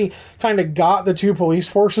finally kind of got the two police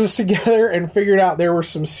forces together and figured out there were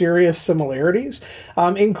some serious similarities,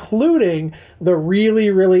 including the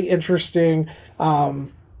really, really interesting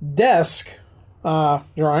desk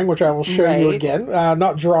drawing, which I will show you again.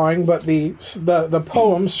 Not drawing, but the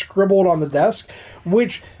poem scribbled on the desk,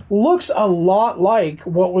 which looks a lot like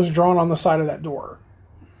what was drawn on the side of that door.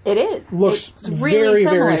 It is. Looks it's really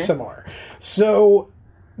very, very similar. So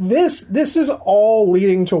this is all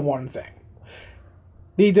leading to one thing.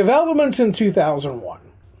 The developments in 2001.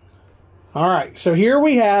 All right, so here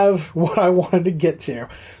we have what I wanted to get to.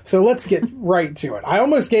 So let's get right to it. I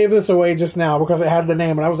almost gave this away just now because it had the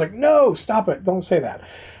name, and I was like, no, stop it. Don't say that.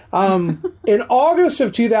 In August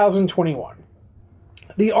of 2021,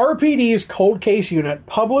 the RPD's Cold Case Unit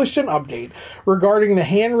published an update regarding the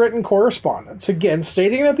handwritten correspondence, again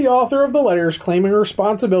stating that the author of the letters claiming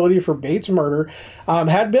responsibility for Bates' murder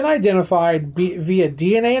had been identified via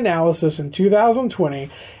DNA analysis in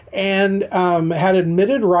 2020 and had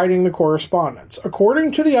admitted writing the correspondence.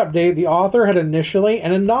 According to the update, the author had initially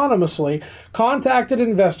and anonymously contacted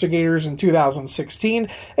investigators in 2016,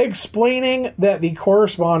 explaining that the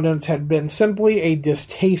correspondence had been simply a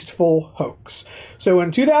distasteful hoax. So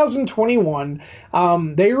in 2021,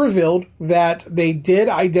 they revealed that they did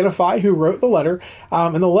identify who wrote the letter,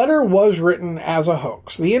 and the letter was written as a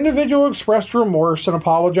hoax. The individual expressed remorse and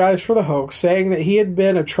apologized for the hoax, saying that he had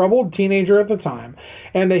been a troubled teenager at the time,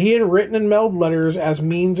 and that he had written and mailed letters as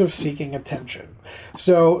means of seeking attention.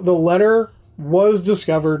 So the letter was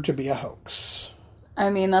discovered to be a hoax. I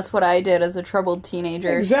mean, that's what I did as a troubled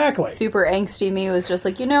teenager. Exactly. Super angsty me was just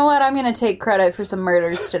like, you know what? I'm going to take credit for some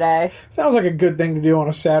murders today. Sounds like a good thing to do on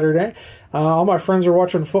a Saturday. All my friends are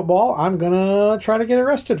watching football. I'm going to try to get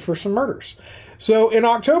arrested for some murders. So in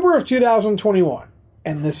October of 2021,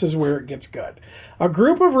 and this is where it gets good, a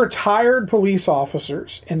group of retired police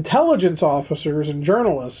officers, intelligence officers, and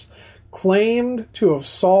journalists claimed to have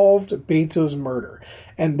solved Bates's murder.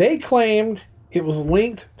 And they claimed it was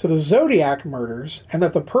linked to the Zodiac murders, and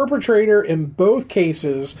that the perpetrator in both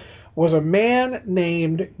cases was a man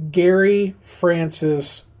named Gary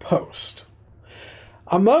Francis Post.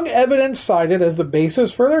 Among evidence cited as the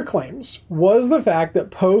basis for their claims was the fact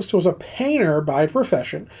that Post was a painter by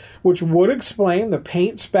profession, which would explain the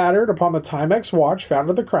paint spattered upon the Timex watch found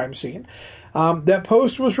at the crime scene, that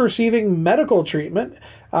Post was receiving medical treatment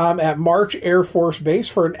at March Air Force Base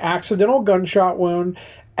for an accidental gunshot wound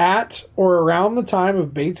at or around the time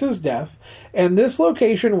of Bates's death, and this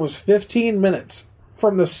location was 15 minutes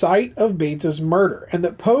from the site of Bates's murder, and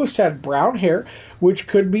that Post had brown hair, which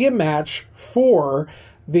could be a match for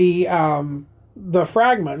the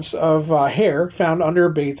fragments of hair found under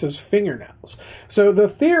Bates's fingernails. So the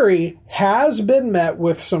theory has been met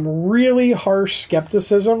with some really harsh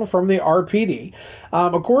skepticism from the RPD.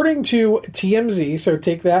 According to TMZ, so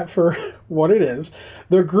take that for what it is,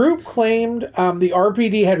 the group claimed the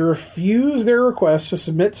RPD had refused their request to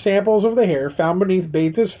submit samples of the hair found beneath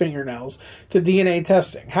Bates's fingernails to DNA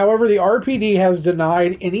testing. However, the RPD has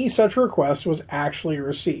denied any such request was actually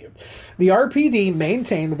received. The RPD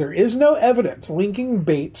maintained that there is no evidence linking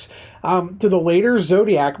Bates to the later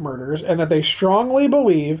Zodiac murders, and that they strongly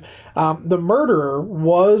believe the murderer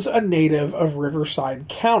was a native of Riverside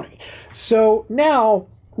County. So now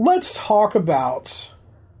let's talk about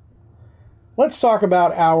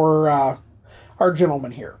our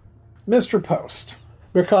gentleman here, Mr. Post,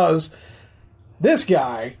 because this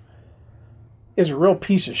guy is a real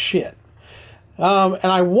piece of shit.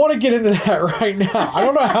 And I want to get into that right now. I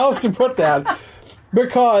don't know how else to put that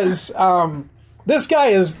because this guy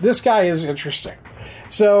is interesting.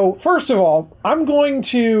 So, first of all, I'm going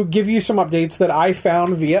to give you some updates that I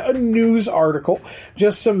found via a news article.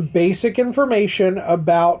 Just some basic information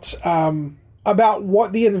about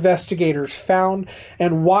what the investigators found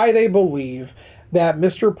and why they believe that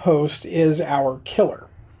Mr. Post is our killer.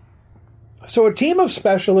 So a team of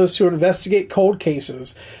specialists who investigate cold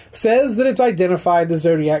cases says that it's identified the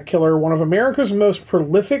Zodiac Killer, one of America's most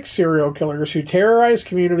prolific serial killers who terrorized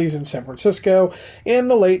communities in San Francisco in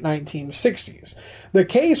the late 1960s. The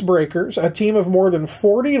Case Breakers, a team of more than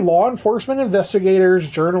 40 law enforcement investigators,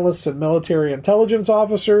 journalists, and military intelligence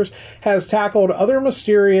officers, has tackled other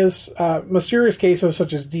mysterious cases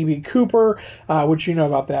such as D.B. Cooper, which you know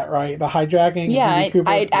about that, right? The hijacking. Yeah, D.B. Cooper.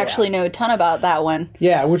 I actually know a ton about that one.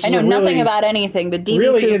 Yeah, which I know nothing about anything, but D.B.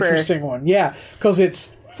 really Cooper. Interesting one. Yeah, because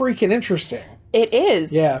it's freaking interesting. It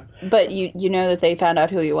is. Yeah. But you know that they found out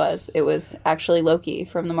who he was. It was actually Loki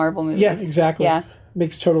from the Marvel movies. Yeah, exactly. Yeah.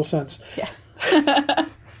 Makes total sense. Yeah.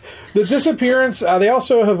 The disappearance, they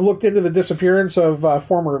also have looked into the disappearance of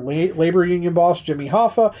former labor union boss Jimmy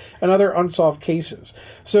Hoffa and other unsolved cases.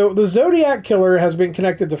 So the Zodiac Killer has been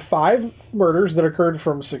connected to 5 murders that occurred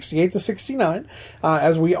from 68 to 69,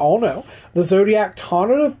 as we all know. The Zodiac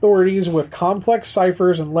taunted authorities with complex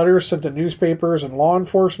ciphers and letters sent to newspapers and law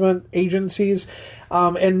enforcement agencies.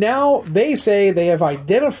 And now they say they have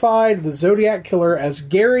identified the Zodiac Killer as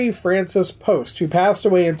Gary Francis Post, who passed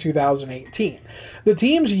away in 2018. The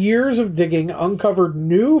team's years of digging uncovered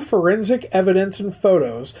new forensic evidence and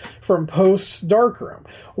photos from Post's darkroom.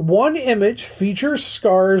 One image features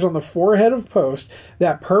scars on the forehead of Post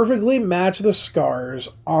that perfectly match the scars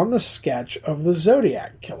on the sketch of the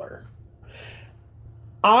Zodiac Killer.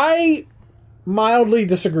 I mildly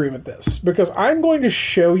disagree with this because I'm going to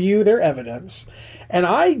show you their evidence, and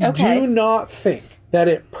I do not think that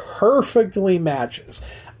it perfectly matches.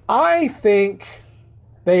 I think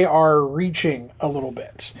they are reaching a little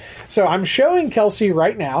bit. So I'm showing Kelsey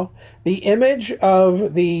right now the image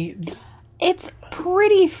of the... It's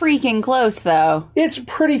pretty freaking close, though. It's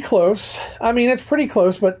pretty close. I mean, it's pretty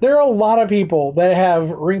close, but there are a lot of people that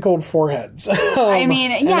have wrinkled foreheads. I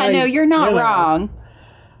mean, yeah, no, you're not wrong.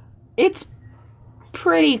 It's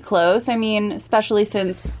pretty close. I mean, especially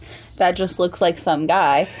since that just looks like some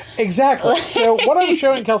guy. Exactly. So what I'm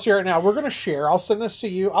showing Kelsey right now, we're going to share. I'll send this to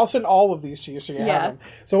you. I'll send all of these to you so you have them.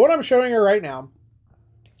 So what I'm showing her right now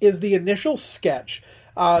is the initial sketch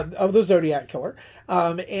of the Zodiac Killer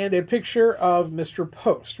and a picture of Mr.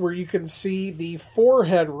 Post where you can see the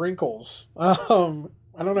forehead wrinkles. I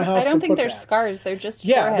don't know how else to put that. I don't think they're scars. They're just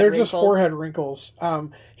forehead wrinkles. Yeah, they're wrinkles. just forehead wrinkles.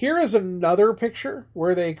 Here is another picture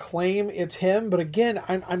where they claim it's him, but again,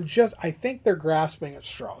 I think they're grasping at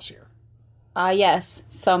straws here. Yes,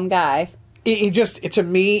 some guy. To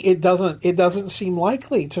me, it doesn't seem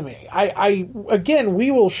likely to me. Again,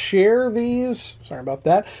 we will share these. Sorry about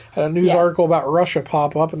that. I had a news article about Russia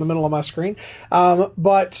pop up in the middle of my screen.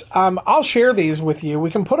 But I'll share these with you. We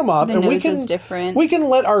can put them up, the and nose is different. We can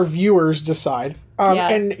let our viewers decide.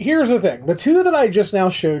 And here's the thing: the 2 that I just now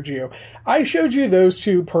showed you, I showed you those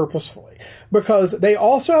 2 purposefully because they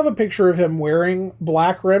also have a picture of him wearing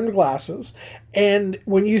black rimmed glasses. And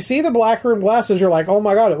when you see the black rimmed glasses, you're like, oh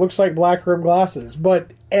my God, it looks like black rimmed glasses.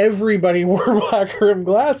 But everybody wore black rimmed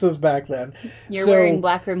glasses back then. You're wearing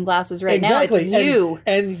black rimmed glasses right now. It's you.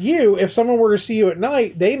 And you, if someone were to see you at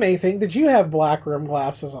night, they may think that you have black rimmed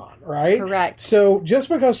glasses on, right? Correct. So just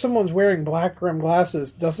because someone's wearing black rimmed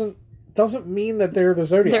glasses doesn't mean that they're the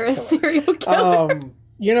Zodiac Killer. They're a serial killer.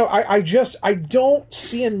 I don't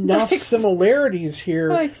see enough similarities here.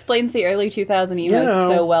 That explains the early 2000 emos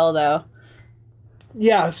so well, though.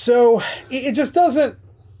 Yeah, so it just doesn't...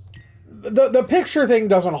 The picture thing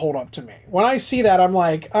doesn't hold up to me. When I see that, I'm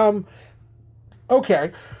like,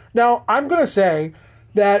 okay. Now, I'm going to say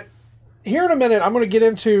that here in a minute, I'm going to get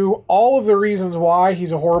into all of the reasons why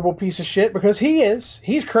he's a horrible piece of shit, because he is.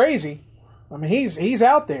 He's crazy. I mean, he's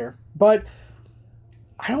out there. But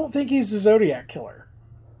I don't think he's the Zodiac Killer.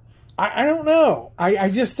 I don't know. I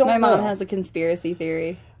just don't know. My mom has a conspiracy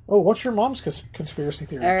theory. Oh, what's your mom's conspiracy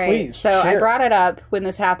theory? All right. Please. So share. I brought it up when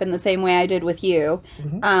this happened the same way I did with you.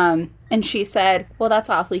 Mm-hmm. And she said, well, that's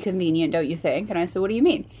awfully convenient, don't you think? And I said, what do you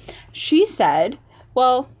mean? She said,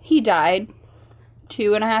 well, he died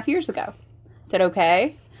 2.5 years ago. I said,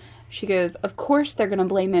 okay. She goes, of course they're going to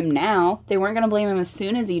blame him now. They weren't going to blame him as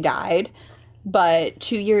soon as he died. But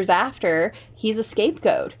 2 years after, he's a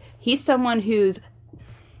scapegoat. He's someone who's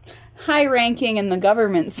high-ranking in the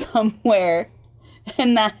government somewhere.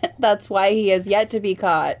 And that's why he has yet to be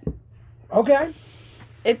caught. Okay.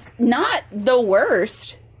 It's not the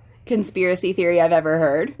worst conspiracy theory I've ever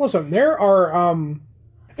heard. Listen, there are,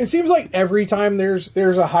 it seems like every time there's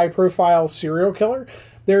a high-profile serial killer,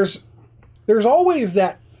 there's always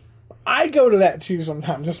that. I go to that too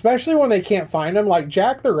sometimes, especially when they can't find him, like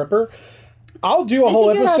Jack the Ripper. I'll do a whole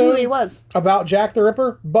episode about Jack the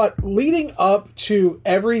Ripper, but leading up to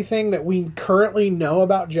everything that we currently know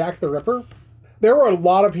about Jack the Ripper, there were a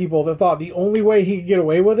lot of people that thought the only way he could get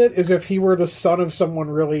away with it is if he were the son of someone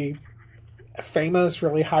really famous,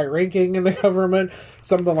 really high-ranking in the government,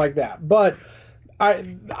 something like that. But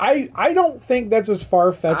I don't think that's as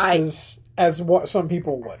far-fetched as what some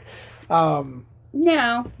people would.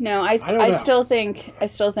 No. I still think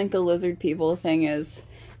the lizard people thing is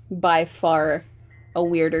by far a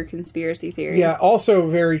weirder conspiracy theory. Yeah, also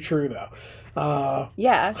very true though.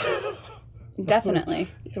 Yeah, definitely.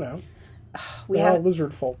 You know, all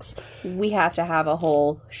lizard folks. We have to have a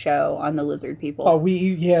whole show on the lizard people. Oh,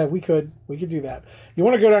 we could do that. You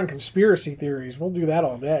want to go down conspiracy theories? We'll do that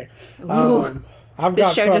all day.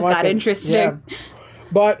 This show just got interesting. Yeah.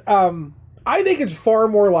 But I think it's far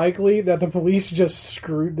more likely that the police just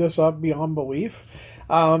screwed this up beyond belief,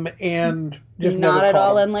 and just not at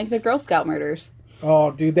all unlike the Girl Scout murders.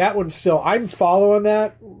 Oh, dude, that one's still. I'm following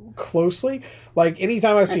that closely. Like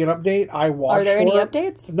anytime I see an update, I watch. Are there any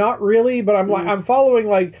updates? Not really, but I'm following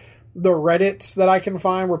like the Reddits that I can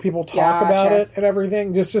find where people talk about it and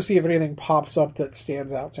everything, just to see if anything pops up that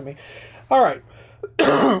stands out to me. All right.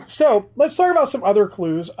 So let's talk about some other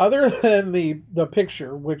clues other than the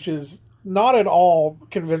picture, which is not at all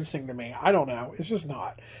convincing to me. I don't know. It's just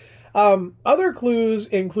not. Other clues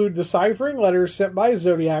include deciphering letters sent by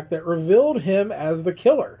Zodiac that revealed him as the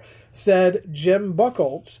killer, said Jim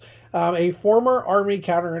Buchholz, a former Army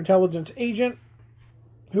counterintelligence agent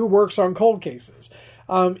who works on cold cases.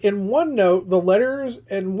 In one note, the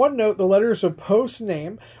letters of Post's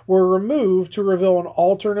name were removed to reveal an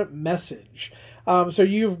alternate message.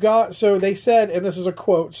 So they said, and this is a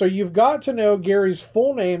quote, "So you've got to know Gary's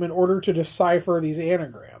full name in order to decipher these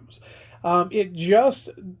anagrams. I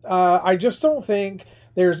just don't think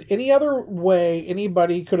there's any other way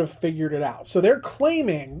anybody could have figured it out." So they're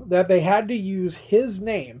claiming that they had to use his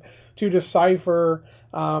name to decipher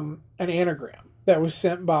an anagram that was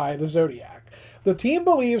sent by the Zodiac. The team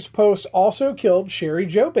believes Post also killed Sherry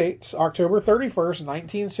Jo Bates, October 31st,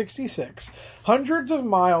 1966, hundreds of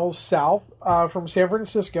miles south from San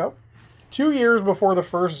Francisco, 2 years before the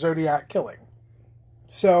first Zodiac killing.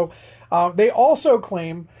 So they also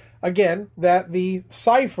claim, again, that the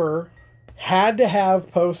cipher had to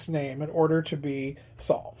have Post's name in order to be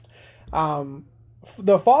solved.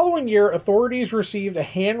 The following year, authorities received a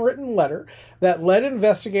handwritten letter that led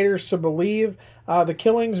investigators to believe the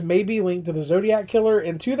killings may be linked to the Zodiac Killer.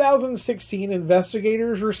 In 2016,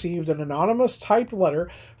 investigators received an anonymous typed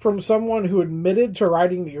letter from someone who admitted to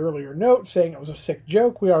writing the earlier note, saying it was a sick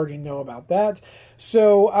joke. We already know about that.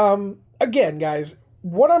 So, again, guys,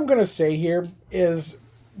 what I'm going to say here is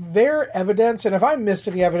their evidence, and if I missed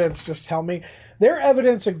any evidence, just tell me, their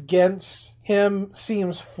evidence against him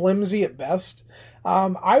seems flimsy at best.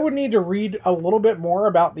 I would need to read a little bit more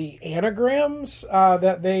about the anagrams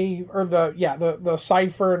that they, or the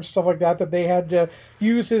cipher and stuff like that they had to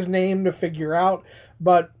use his name to figure out.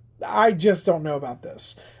 But I just don't know about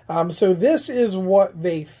this. So this is what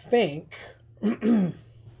they think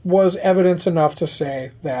was evidence enough to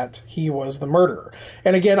say that he was the murderer.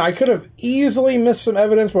 And again, I could have easily missed some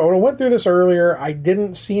evidence, but when I went through this earlier, I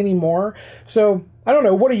didn't see any more. So I don't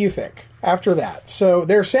know. What do you think after that? So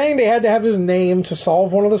they're saying they had to have his name to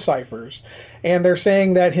solve one of the ciphers, and they're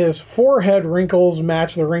saying that his forehead wrinkles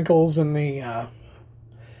match the wrinkles in the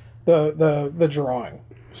drawing.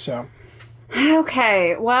 So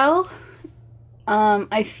okay, well,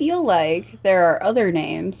 I feel like there are other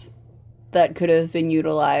names that could have been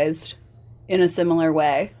utilized in a similar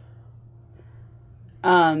way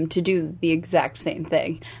to do the exact same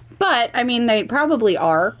thing. But I mean, they probably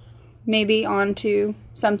are maybe onto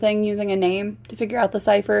something using a name to figure out the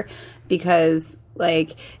cipher, because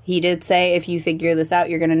like he did say, if you figure this out,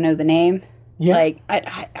 you're going to know the name. Yeah. Like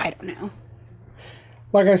I don't know.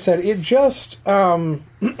 Like I said, it just I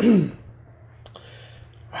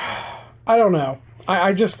don't know.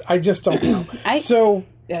 I just don't know.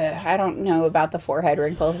 I don't know about the forehead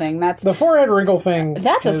wrinkle thing. The forehead wrinkle thing.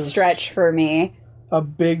 That's a stretch for me. A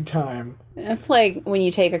big time. It's like when you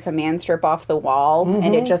take a command strip off the wall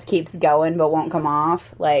and it just keeps going but won't come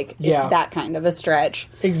off. Like, it's that kind of a stretch.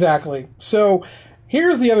 Exactly. So,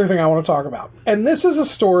 here's the other thing I want to talk about. And this is a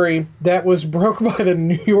story that was broke by the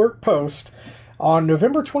New York Post on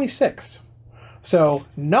November 26th. So,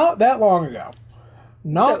 not that long ago.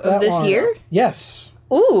 This year? Yes.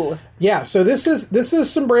 Ooh. Yeah, so this is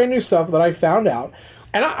some brand new stuff that I found out.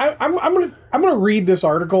 And I'm gonna read this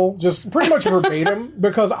article just pretty much verbatim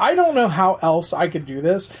because I don't know how else I could do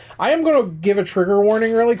this. I am gonna give a trigger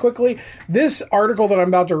warning really quickly. This article that I'm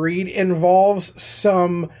about to read involves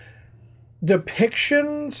some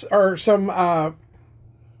depictions or some. I'm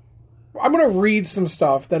gonna read some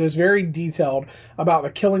stuff that is very detailed about the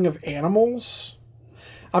killing of animals.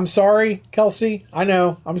 I'm sorry, Kelsey. I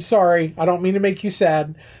know. I'm sorry. I don't mean to make you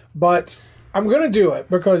sad, but I'm going to do it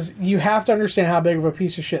because you have to understand how big of a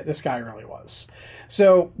piece of shit this guy really was.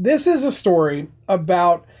 So this is a story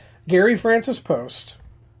about Gary Francis Post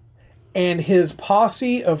and his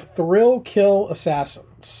posse of thrill kill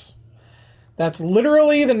assassins. That's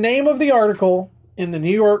literally the name of the article in the New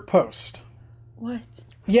York Post. What?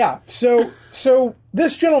 Yeah. So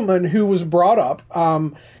this gentleman who was brought up,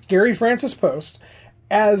 Gary Francis Post,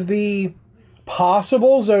 as the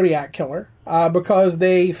possible Zodiac killer, because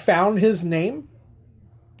they found his name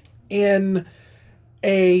in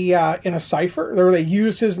a cipher, or they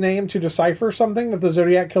used his name to decipher something that the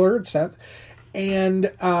Zodiac killer had sent,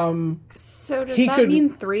 and so does that mean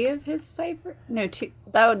 3 of his cipher? No, 2.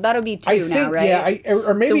 That'll be 2 now, right? Yeah,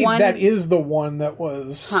 or maybe that is the one that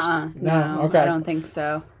was. No, okay. I don't think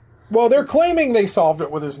so. Well, they're claiming they solved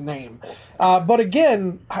it with his name. But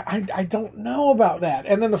again, I don't know about that.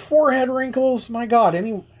 And then the forehead wrinkles, my God,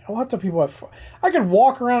 lots of people have... I could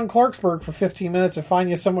walk around Clarksburg for 15 minutes and find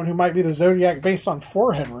you someone who might be the Zodiac based on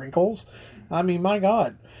forehead wrinkles. I mean, my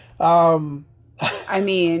God. I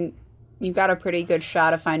mean, you've got a pretty good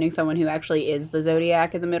shot of finding someone who actually is the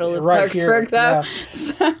Zodiac in the middle of Clarksburg, though.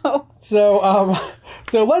 Yeah.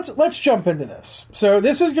 So let's jump into this. So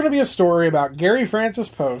this is going to be a story about Gary Francis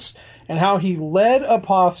Post and how he led a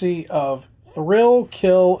posse of thrill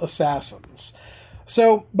kill assassins.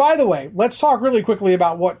 So, by the way, let's talk really quickly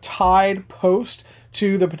about what tied Post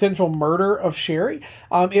to the potential murder of Sherry.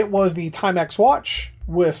 It was the Timex watch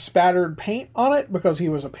with spattered paint on it because he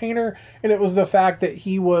was a painter, and it was the fact that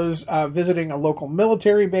he was visiting a local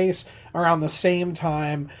military base around the same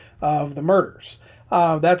time of the murders.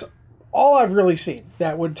 That's all I've really seen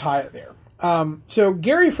that would tie it there. So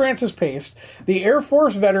Gary Francis Post, the Air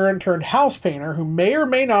Force veteran turned house painter who may or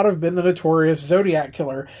may not have been the notorious Zodiac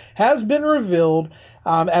killer, has been revealed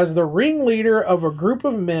as the ringleader of a group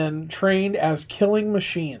of men trained as killing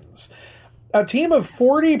machines. A team of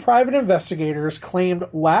 40 private investigators claimed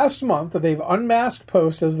last month that they've unmasked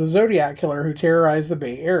Post as the Zodiac killer who terrorized the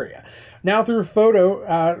Bay Area. Now through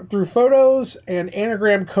photos and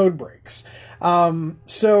anagram code breaks.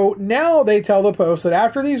 So now they tell the Post that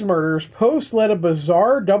after these murders, Post led a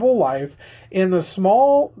bizarre double life in the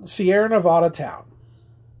small Sierra Nevada town.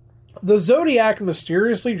 The Zodiac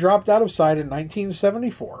mysteriously dropped out of sight in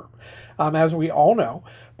 1974. As we all know,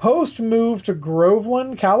 Post moved to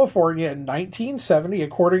Groveland, California in 1970,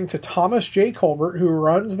 according to Thomas J. Colbert, who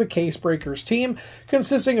runs the Case Breakers team,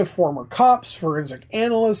 consisting of former cops, forensic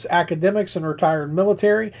analysts, academics, and retired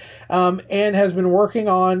military, and has been working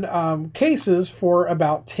on cases for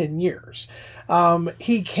about 10 years. Working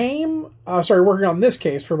on this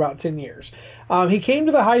case for about 10 years. He came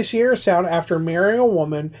to the High Sierra Sound after marrying a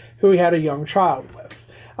woman who he had a young child with.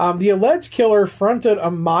 The alleged killer fronted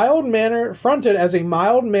as a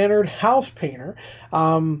mild-mannered house painter,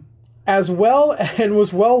 as well, and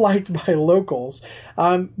was well liked by locals.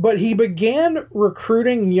 But he began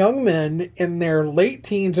recruiting young men in their late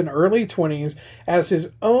teens and early 20s as his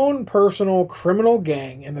own personal criminal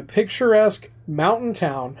gang in the picturesque mountain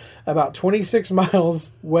town about 26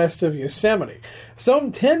 miles west of Yosemite.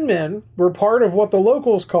 Some 10 men were part of what the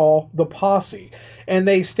locals call the Posse, and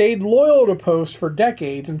they stayed loyal to Post for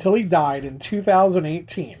decades until he died in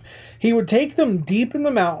 2018. He would take them deep in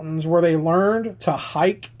the mountains where they learned to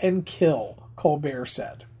hike and kill, Colbert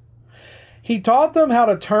said. He taught them how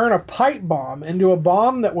to turn a pipe bomb into a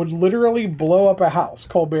bomb that would literally blow up a house,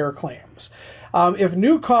 Colbert claims. If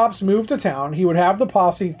new cops moved to town, he would have the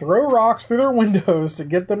posse throw rocks through their windows to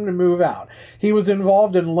get them to move out. He was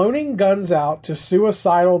involved in loaning guns out to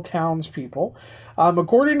suicidal townspeople.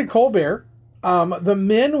 According to Colbert, the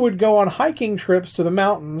men would go on hiking trips to the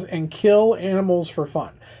mountains and kill animals for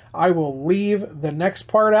fun. I will leave the next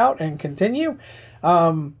part out and continue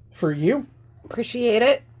for you. Appreciate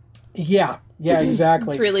it. Yeah,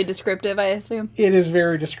 exactly. It's really descriptive, I assume. It is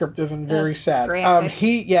very descriptive and very sad.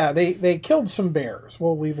 They killed some bears.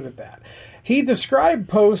 We'll leave it at that. He described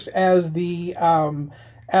Post as the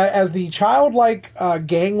childlike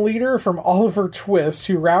gang leader from Oliver Twist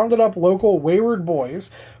who rounded up local wayward boys.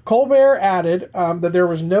 Colbert added that there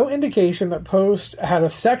was no indication that Post had a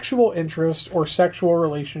sexual interest or sexual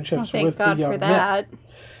relationships with the young men.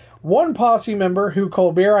 One posse member, who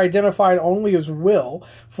Colbert identified only as Will,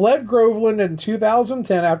 fled Groveland in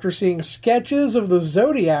 2010 after seeing sketches of the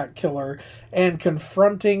Zodiac Killer and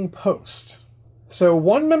confronting Post. So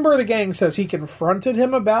one member of the gang says he confronted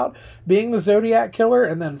him about being the Zodiac Killer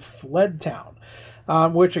and then fled town.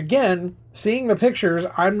 Which, again, seeing the pictures,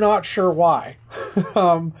 I'm not sure why.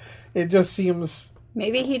 It just seems...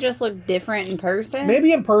 Maybe he just looked different in person?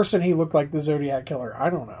 Maybe in person he looked like the Zodiac Killer. I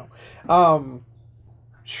don't know.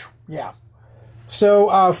 Yeah.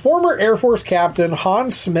 So, former Air Force Captain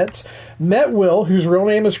Hans Smits met Will, whose real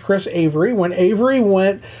name is Chris Avery, when Avery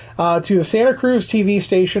went to the Santa Cruz TV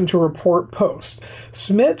station to report Post.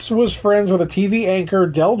 Smits was friends with a TV anchor,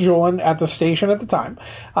 Del Julin, at the station at the time.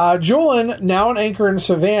 Julin, now an anchor in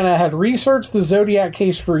Savannah, had researched the Zodiac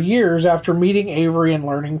case for years after meeting Avery and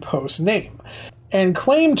learning Post's name, and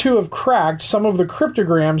claimed to have cracked some of the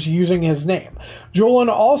cryptograms using his name. Julin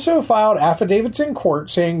also filed affidavits in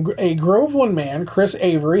court saying a Groveland man, Chris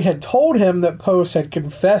Avery, had told him that Post had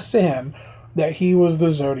confessed to him that he was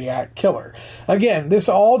the Zodiac Killer. Again, this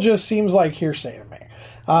all just seems like hearsay to me.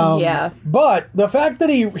 Yeah. But the fact that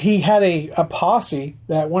he had a posse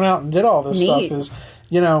that went out and did all this stuff is...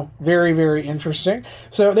 very, very interesting.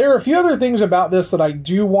 So there are a few other things about this that I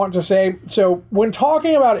do want to say. So when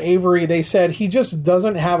talking about Avery, they said he just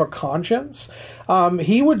doesn't have a conscience.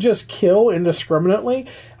 He would just kill indiscriminately.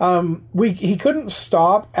 He couldn't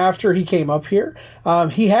stop after he came up here.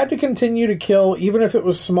 He had to continue to kill, even if it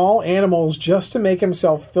was small animals, just to make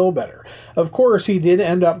himself feel better. Of course, he did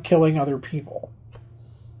end up killing other people.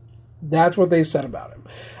 That's what they said about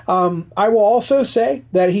him. I will also say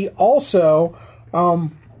that he also...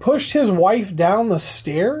 pushed his wife down the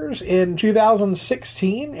stairs in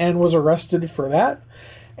 2016 and was arrested for that.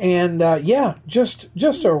 And,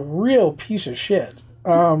 just a real piece of shit.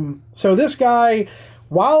 So this guy,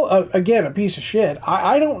 while, again, a piece of shit,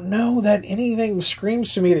 I don't know that anything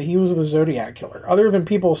screams to me that he was the Zodiac Killer, other than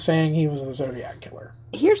people saying he was the Zodiac Killer.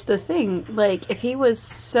 Here's the thing, if he was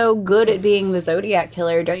so good at being the Zodiac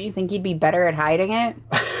Killer, don't you think he'd be better at hiding it?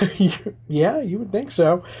 Yeah, you would think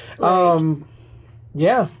so.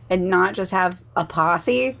 Yeah. And not just have a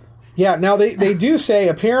posse? Yeah, now they do say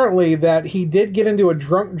apparently that he did get into a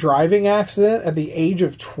drunk driving accident at the age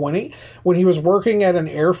of 20 when he was working at an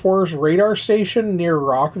Air Force radar station near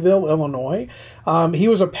Rockville, Illinois. He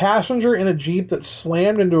was a passenger in a Jeep that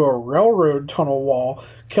slammed into a railroad tunnel wall,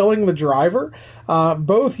 killing the driver.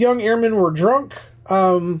 Both young airmen were drunk,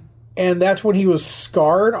 and that's when he was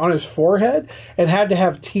scarred on his forehead and had to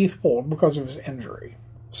have teeth pulled because of his injury.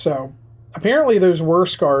 So... apparently those were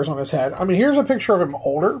scars on his head. I mean, here's a picture of him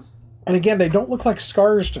older. And again, they don't look like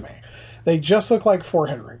scars to me. They just look like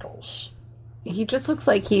forehead wrinkles. He just looks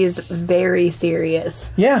like he's very serious.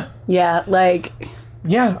 Yeah. Yeah,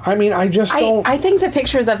 yeah, I mean, I just don't... I think the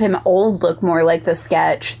pictures of him old look more like the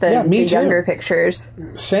sketch than the younger pictures.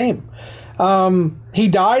 Same. He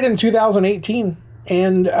died in 2018.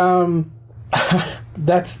 And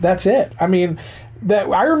that's it. I mean...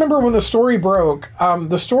 I remember when the story broke.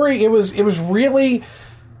 The story, it was really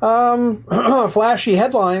flashy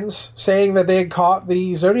headlines saying that they had caught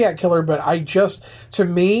the Zodiac Killer, but to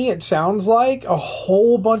me, it sounds like a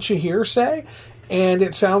whole bunch of hearsay, and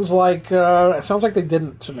it sounds like they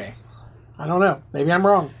didn't to me. I don't know. Maybe I'm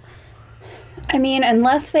wrong. I mean,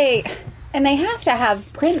 unless they have to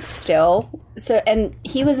have prints still. So, and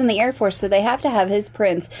he was in the Air Force, so they have to have his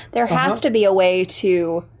prints. There has to be a way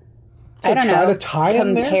to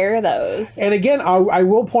compare those. And again, I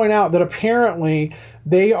will point out that apparently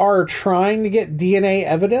they are trying to get DNA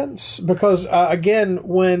evidence because, again,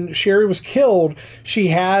 when Sherry was killed, she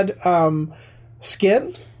had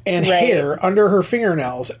skin and hair under her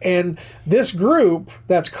fingernails. And this group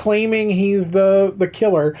that's claiming he's the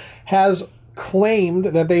killer has claimed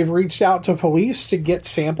that they've reached out to police to get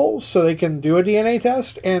samples so they can do a DNA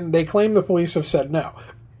test, and they claim the police have said no.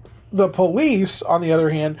 The police, on the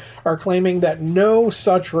other hand, are claiming that no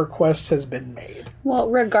such request has been made. Well,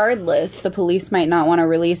 regardless, the police might not want to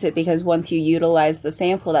release it because once you utilize the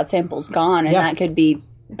sample, that sample's gone, and that could be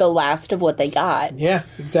the last of what they got. Yeah,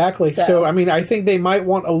 exactly. So, I mean, I think they might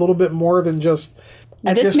want a little bit more than just...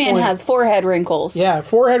 This man has forehead wrinkles. Yeah,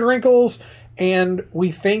 forehead wrinkles, and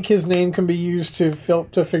we think his name can be used to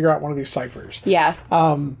figure out one of these ciphers. Yeah.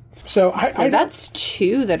 So that's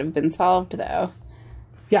two that have been solved, though.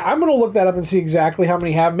 Yeah, I'm going to look that up and see exactly how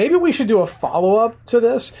many have. Maybe we should do a follow-up to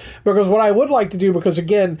this, because what I would like to do, because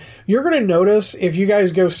again, you're going to notice if you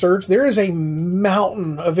guys go search, there is a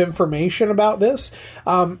mountain of information about this.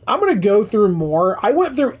 I'm going to go through more. I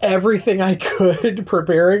went through everything I could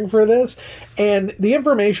preparing for this, and the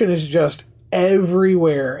information is just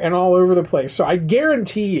everywhere and all over the place. So I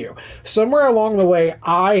guarantee you, somewhere along the way,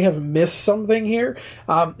 I have missed something here.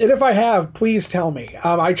 And if I have, please tell me.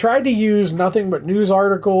 I tried to use nothing but news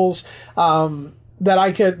articles that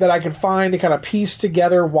I could find to kind of piece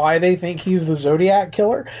together why they think he's the Zodiac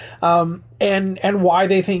killer, and why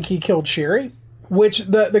they think he killed Sherry. Which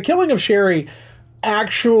the killing of Sherry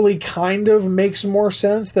actually kind of makes more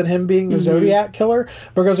sense than him being the Zodiac killer,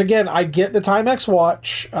 because again, I get the Timex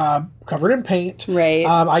watch covered in paint, right?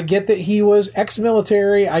 I get that he was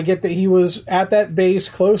ex-military, I get that he was at that base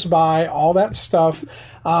close by, all that stuff.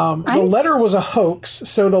 The letter was a hoax,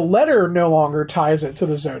 so the letter no longer ties it to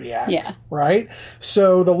the Zodiac, right?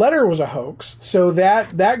 So the letter was a hoax, so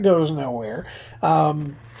that goes nowhere.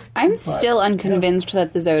 I'm still unconvinced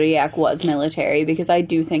that the Zodiac was military, because I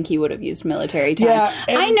do think he would have used military time. Yeah,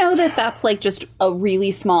 I know that that's like just a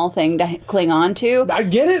really small thing to cling on to. I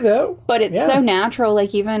get it though. But it's so natural.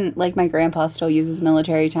 Like even like my grandpa still uses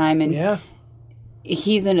military time, and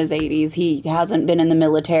he's in his 80s. He hasn't been in the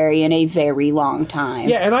military in a very long time.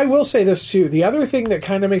 Yeah, and I will say this too. The other thing that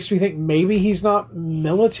kind of makes me think maybe he's not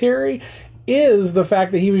military is the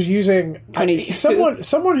fact that he was using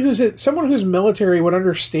someone who's military would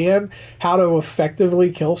understand how to effectively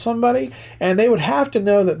kill somebody, and they would have to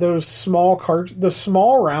know that those small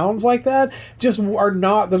rounds like that just are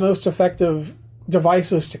not the most effective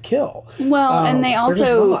devices to kill. Well, and they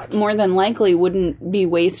also more than likely wouldn't be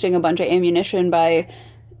wasting a bunch of ammunition by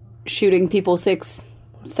shooting people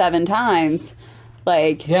 6-7 times.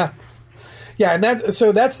 Like, yeah, and that's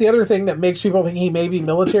the other thing that makes people think he may be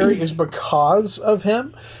military is because of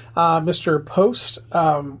him, Mr. Post,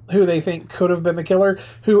 who they think could have been the killer,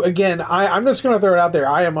 who, again, I'm just going to throw it out there,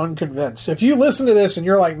 I am unconvinced. If you listen to this and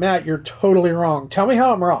you're like, Matt, you're totally wrong, tell me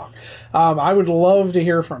how I'm wrong. I would love to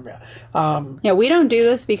hear from you. We don't do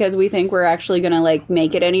this because we think we're actually going to, like,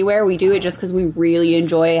 make it anywhere. We do it just because we really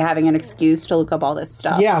enjoy having an excuse to look up all this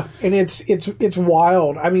stuff. Yeah, and it's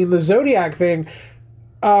wild. I mean, the Zodiac thing...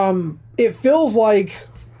 it feels like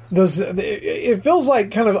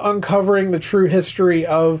kind of uncovering the true history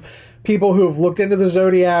of people who have looked into the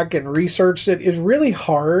Zodiac and researched it is really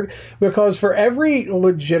hard, because for every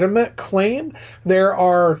legitimate claim, there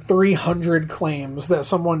are 300 claims that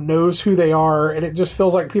someone knows who they are, and it just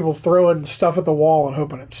feels like people throwing stuff at the wall and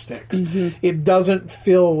hoping it sticks. It doesn't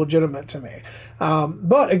feel legitimate to me.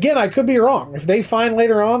 But again, I could be wrong. If they find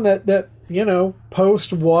later on that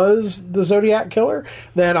Post was the Zodiac killer,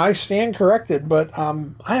 then I stand corrected. But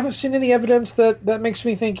I haven't seen any evidence that makes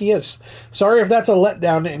me think he is. Sorry if that's a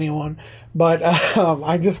letdown to anyone, but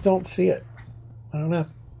I just don't see it. I don't know.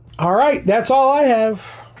 All right, that's all I have.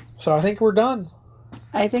 So I think we're done.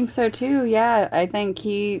 I think so too, yeah. I think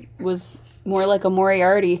he was more like a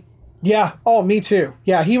Moriarty. Yeah. Oh, me too.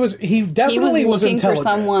 Yeah, he definitely was looking intelligent. For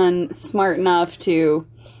someone smart enough to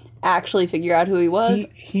actually figure out who he was.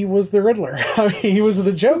 He was the Riddler. I mean, he was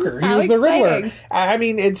the Joker. He was the Riddler. I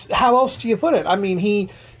mean, it's how else do you put it? I mean,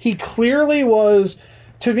 he clearly was.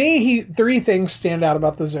 To me, three things stand out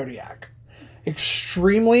about the Zodiac: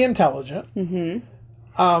 extremely intelligent.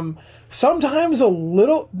 Sometimes a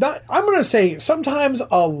little. I'm going to say sometimes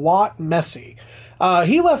a lot messy.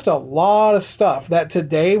 He left a lot of stuff that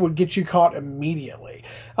today would get you caught immediately.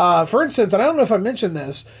 For instance, and I don't know if I mentioned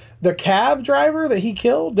this, the cab driver that he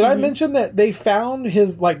killed, did I mention that they found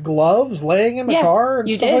his gloves laying in the car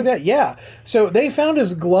and stuff like that? Yeah. So they found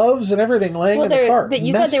his gloves and everything laying in the car.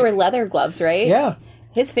 You said they were leather gloves, right? Yeah.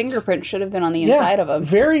 His fingerprint should have been on the inside of them.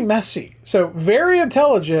 Very messy. So very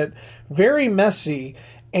intelligent, very messy,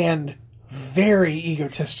 and very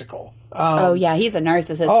egotistical. He's a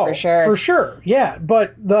narcissist for sure. For sure, yeah.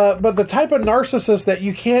 But the type of narcissist that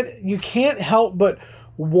you can't help but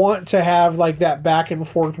want to have like that back and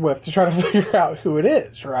forth with to try to figure out who it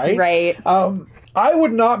is, right? Right. I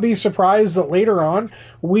would not be surprised that later on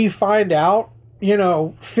we find out,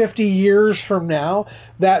 50 years from now,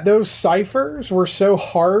 that those ciphers were so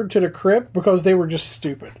hard to decrypt because they were just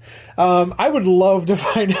stupid. I would love to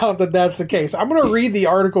find out that that's the case. I'm going to read the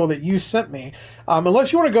article that you sent me,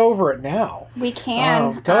 unless you want to go over it now. We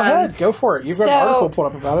can. Go ahead. Go for it. You've got an article pulled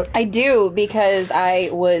up about it. I do, because I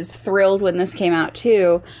was thrilled when this came out,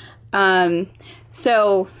 too.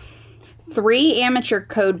 So 3 amateur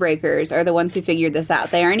code breakers are the ones who figured this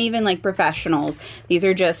out. They aren't even professionals. These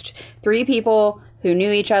are just 3 people who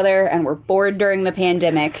knew each other and were bored during the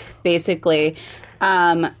pandemic, basically.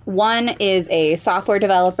 One is a software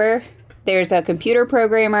developer, there's a computer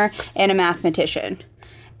programmer, and a mathematician.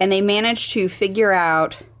 And they managed to figure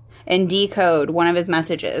out and decode one of his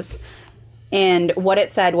messages. And what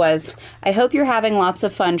it said was, "I hope you're having lots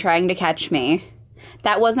of fun trying to catch me.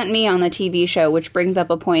 That wasn't me on the TV show, which brings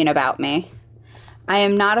up a point about me." I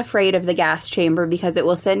am not afraid of the gas chamber because it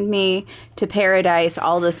will send me to paradise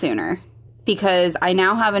all the sooner. Because I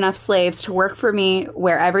now have enough slaves to work for me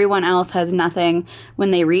where everyone else has nothing when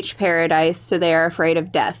they reach paradise, so they are afraid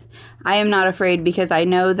of death. I am not afraid because I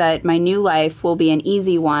know that my new life will be an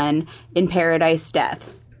easy one in paradise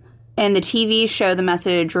death. And the TV show the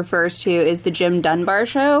message refers to is the Jim Dunbar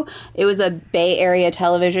Show. It was a Bay Area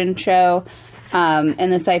television show,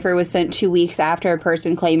 and the cipher was sent 2 weeks after a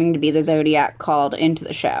person claiming to be the Zodiac called into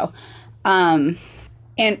the show.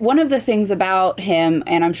 And one of the things about him,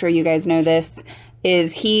 and I'm sure you guys know this,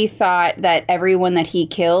 is he thought that everyone that he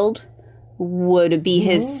killed would be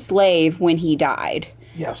his slave when he died.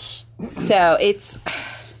 Yes. So it's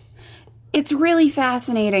really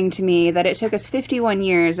fascinating to me that it took us 51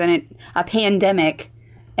 years and a pandemic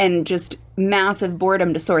and just massive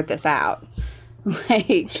boredom to sort this out.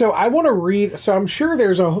 So I want to read. So I'm sure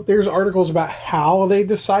there's articles about how they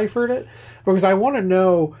deciphered it, because I want to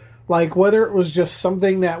know, like, whether it was just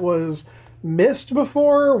something that was missed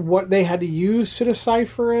before, what they had to use to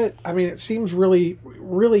decipher it. I mean, it seems really,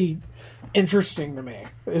 really interesting to me.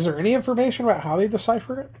 Is there any information about how they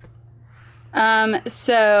deciphered it?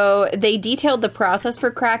 So they detailed the process for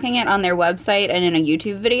cracking it on their website and in a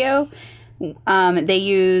YouTube video. They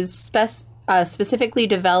use specifically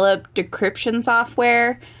developed decryption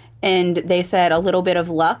software, and they said a little bit of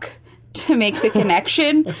luck to make the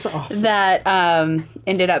connection. That's awesome. That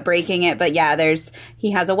ended up breaking it. But yeah,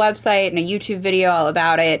 he has a website and a YouTube video all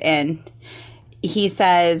about it, and he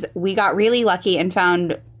says, we got really lucky and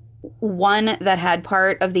found one that had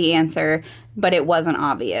part of the answer, but it wasn't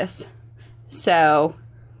obvious. So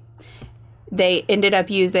they ended up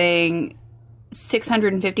using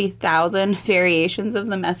 650,000 variations of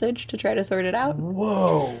the message to try to sort it out.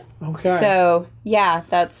 Whoa. Okay. So, yeah,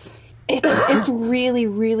 it's really,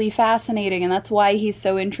 really fascinating, and that's why he's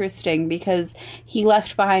so interesting, because he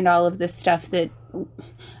left behind all of this stuff that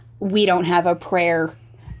we don't have a prayer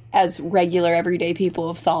as regular, everyday people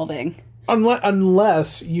of solving.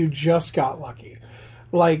 Unless you just got lucky.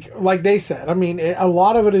 Like they said, I mean, a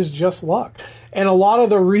lot of it is just luck. And a lot of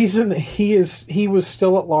the reason that he was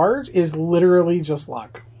still at large is literally just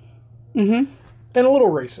luck. Mm-hmm. And a little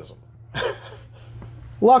racism.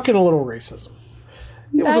 Luck and a little racism.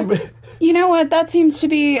 You know what? That seems to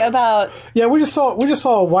be about... Yeah, we just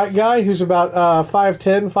saw a white guy who's about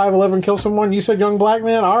 5'10", 5'11", kill someone. You said young black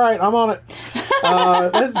man? All right, I'm on it.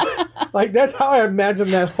 That's how I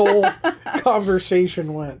imagine that whole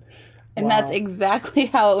conversation went. And that's exactly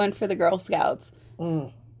how it went for the Girl Scouts.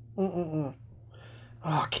 Oh,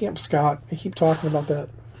 Camp Scott. I keep talking about that.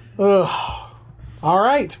 Ugh. All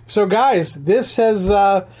right. So, guys, this has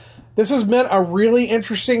been a really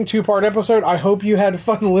interesting 2-part episode. I hope you had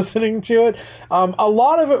fun listening to it. A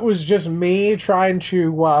lot of it was just me trying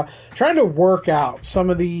to work out some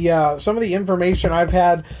of the information I've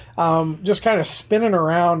had just kind of spinning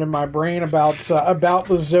around in my brain about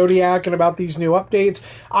the Zodiac and about these new updates.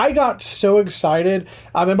 I got so excited.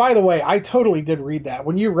 And by the way, I totally did read that.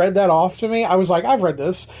 When you read that off to me, I was like, I've read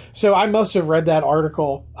this. So I must have read that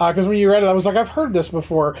article. Because when you read it, I was like, I've heard this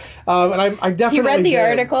before. And I definitely You read the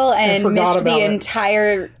article and missed the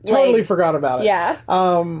entire... Totally forgot about it. Yeah.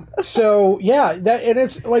 So, yeah, and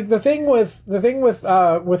it's like the thing with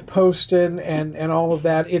Poston and all of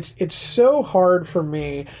that, it's so hard for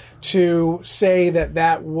me to say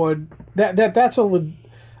that's a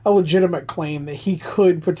legitimate claim that he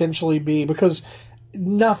could potentially be, because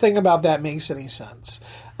nothing about that makes any sense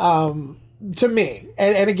to me.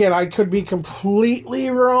 And again, I could be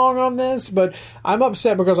completely wrong on this, but I'm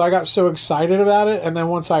upset because I got so excited about it, and then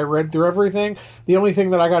once I read through everything, the only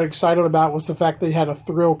thing that I got excited about was the fact they had a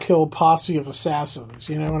thrill-kill posse of assassins.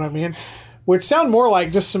 You know what I mean? Which sound more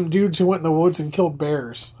like just some dudes who went in the woods and killed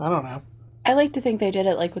bears. I don't know. I like to think they did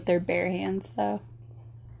it like with their bare hands, though.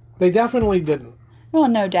 They definitely didn't. Well,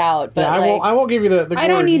 no doubt, but yeah, I won't give you the I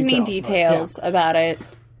don't need details, any details about it.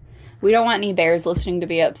 We don't want any bears listening to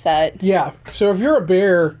be upset. Yeah. So if you're a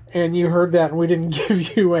bear and you heard that and we didn't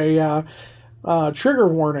give you a trigger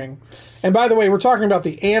warning, and by the way, we're talking about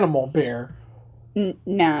the animal bear.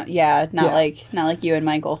 Not like you and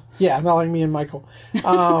Michael. Yeah, not like me and Michael.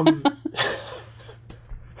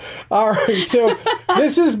 All right, so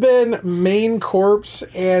this has been Main Corpse,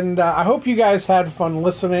 and I hope you guys had fun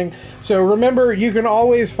listening. So remember, you can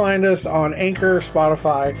always find us on Anchor,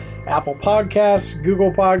 Spotify, Apple Podcasts,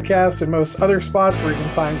 Google Podcasts, and most other spots where you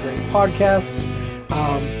can find great podcasts.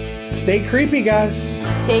 Stay creepy, guys.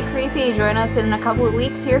 Stay creepy. Join us in a couple of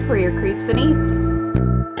weeks here for your Creeps and Eats.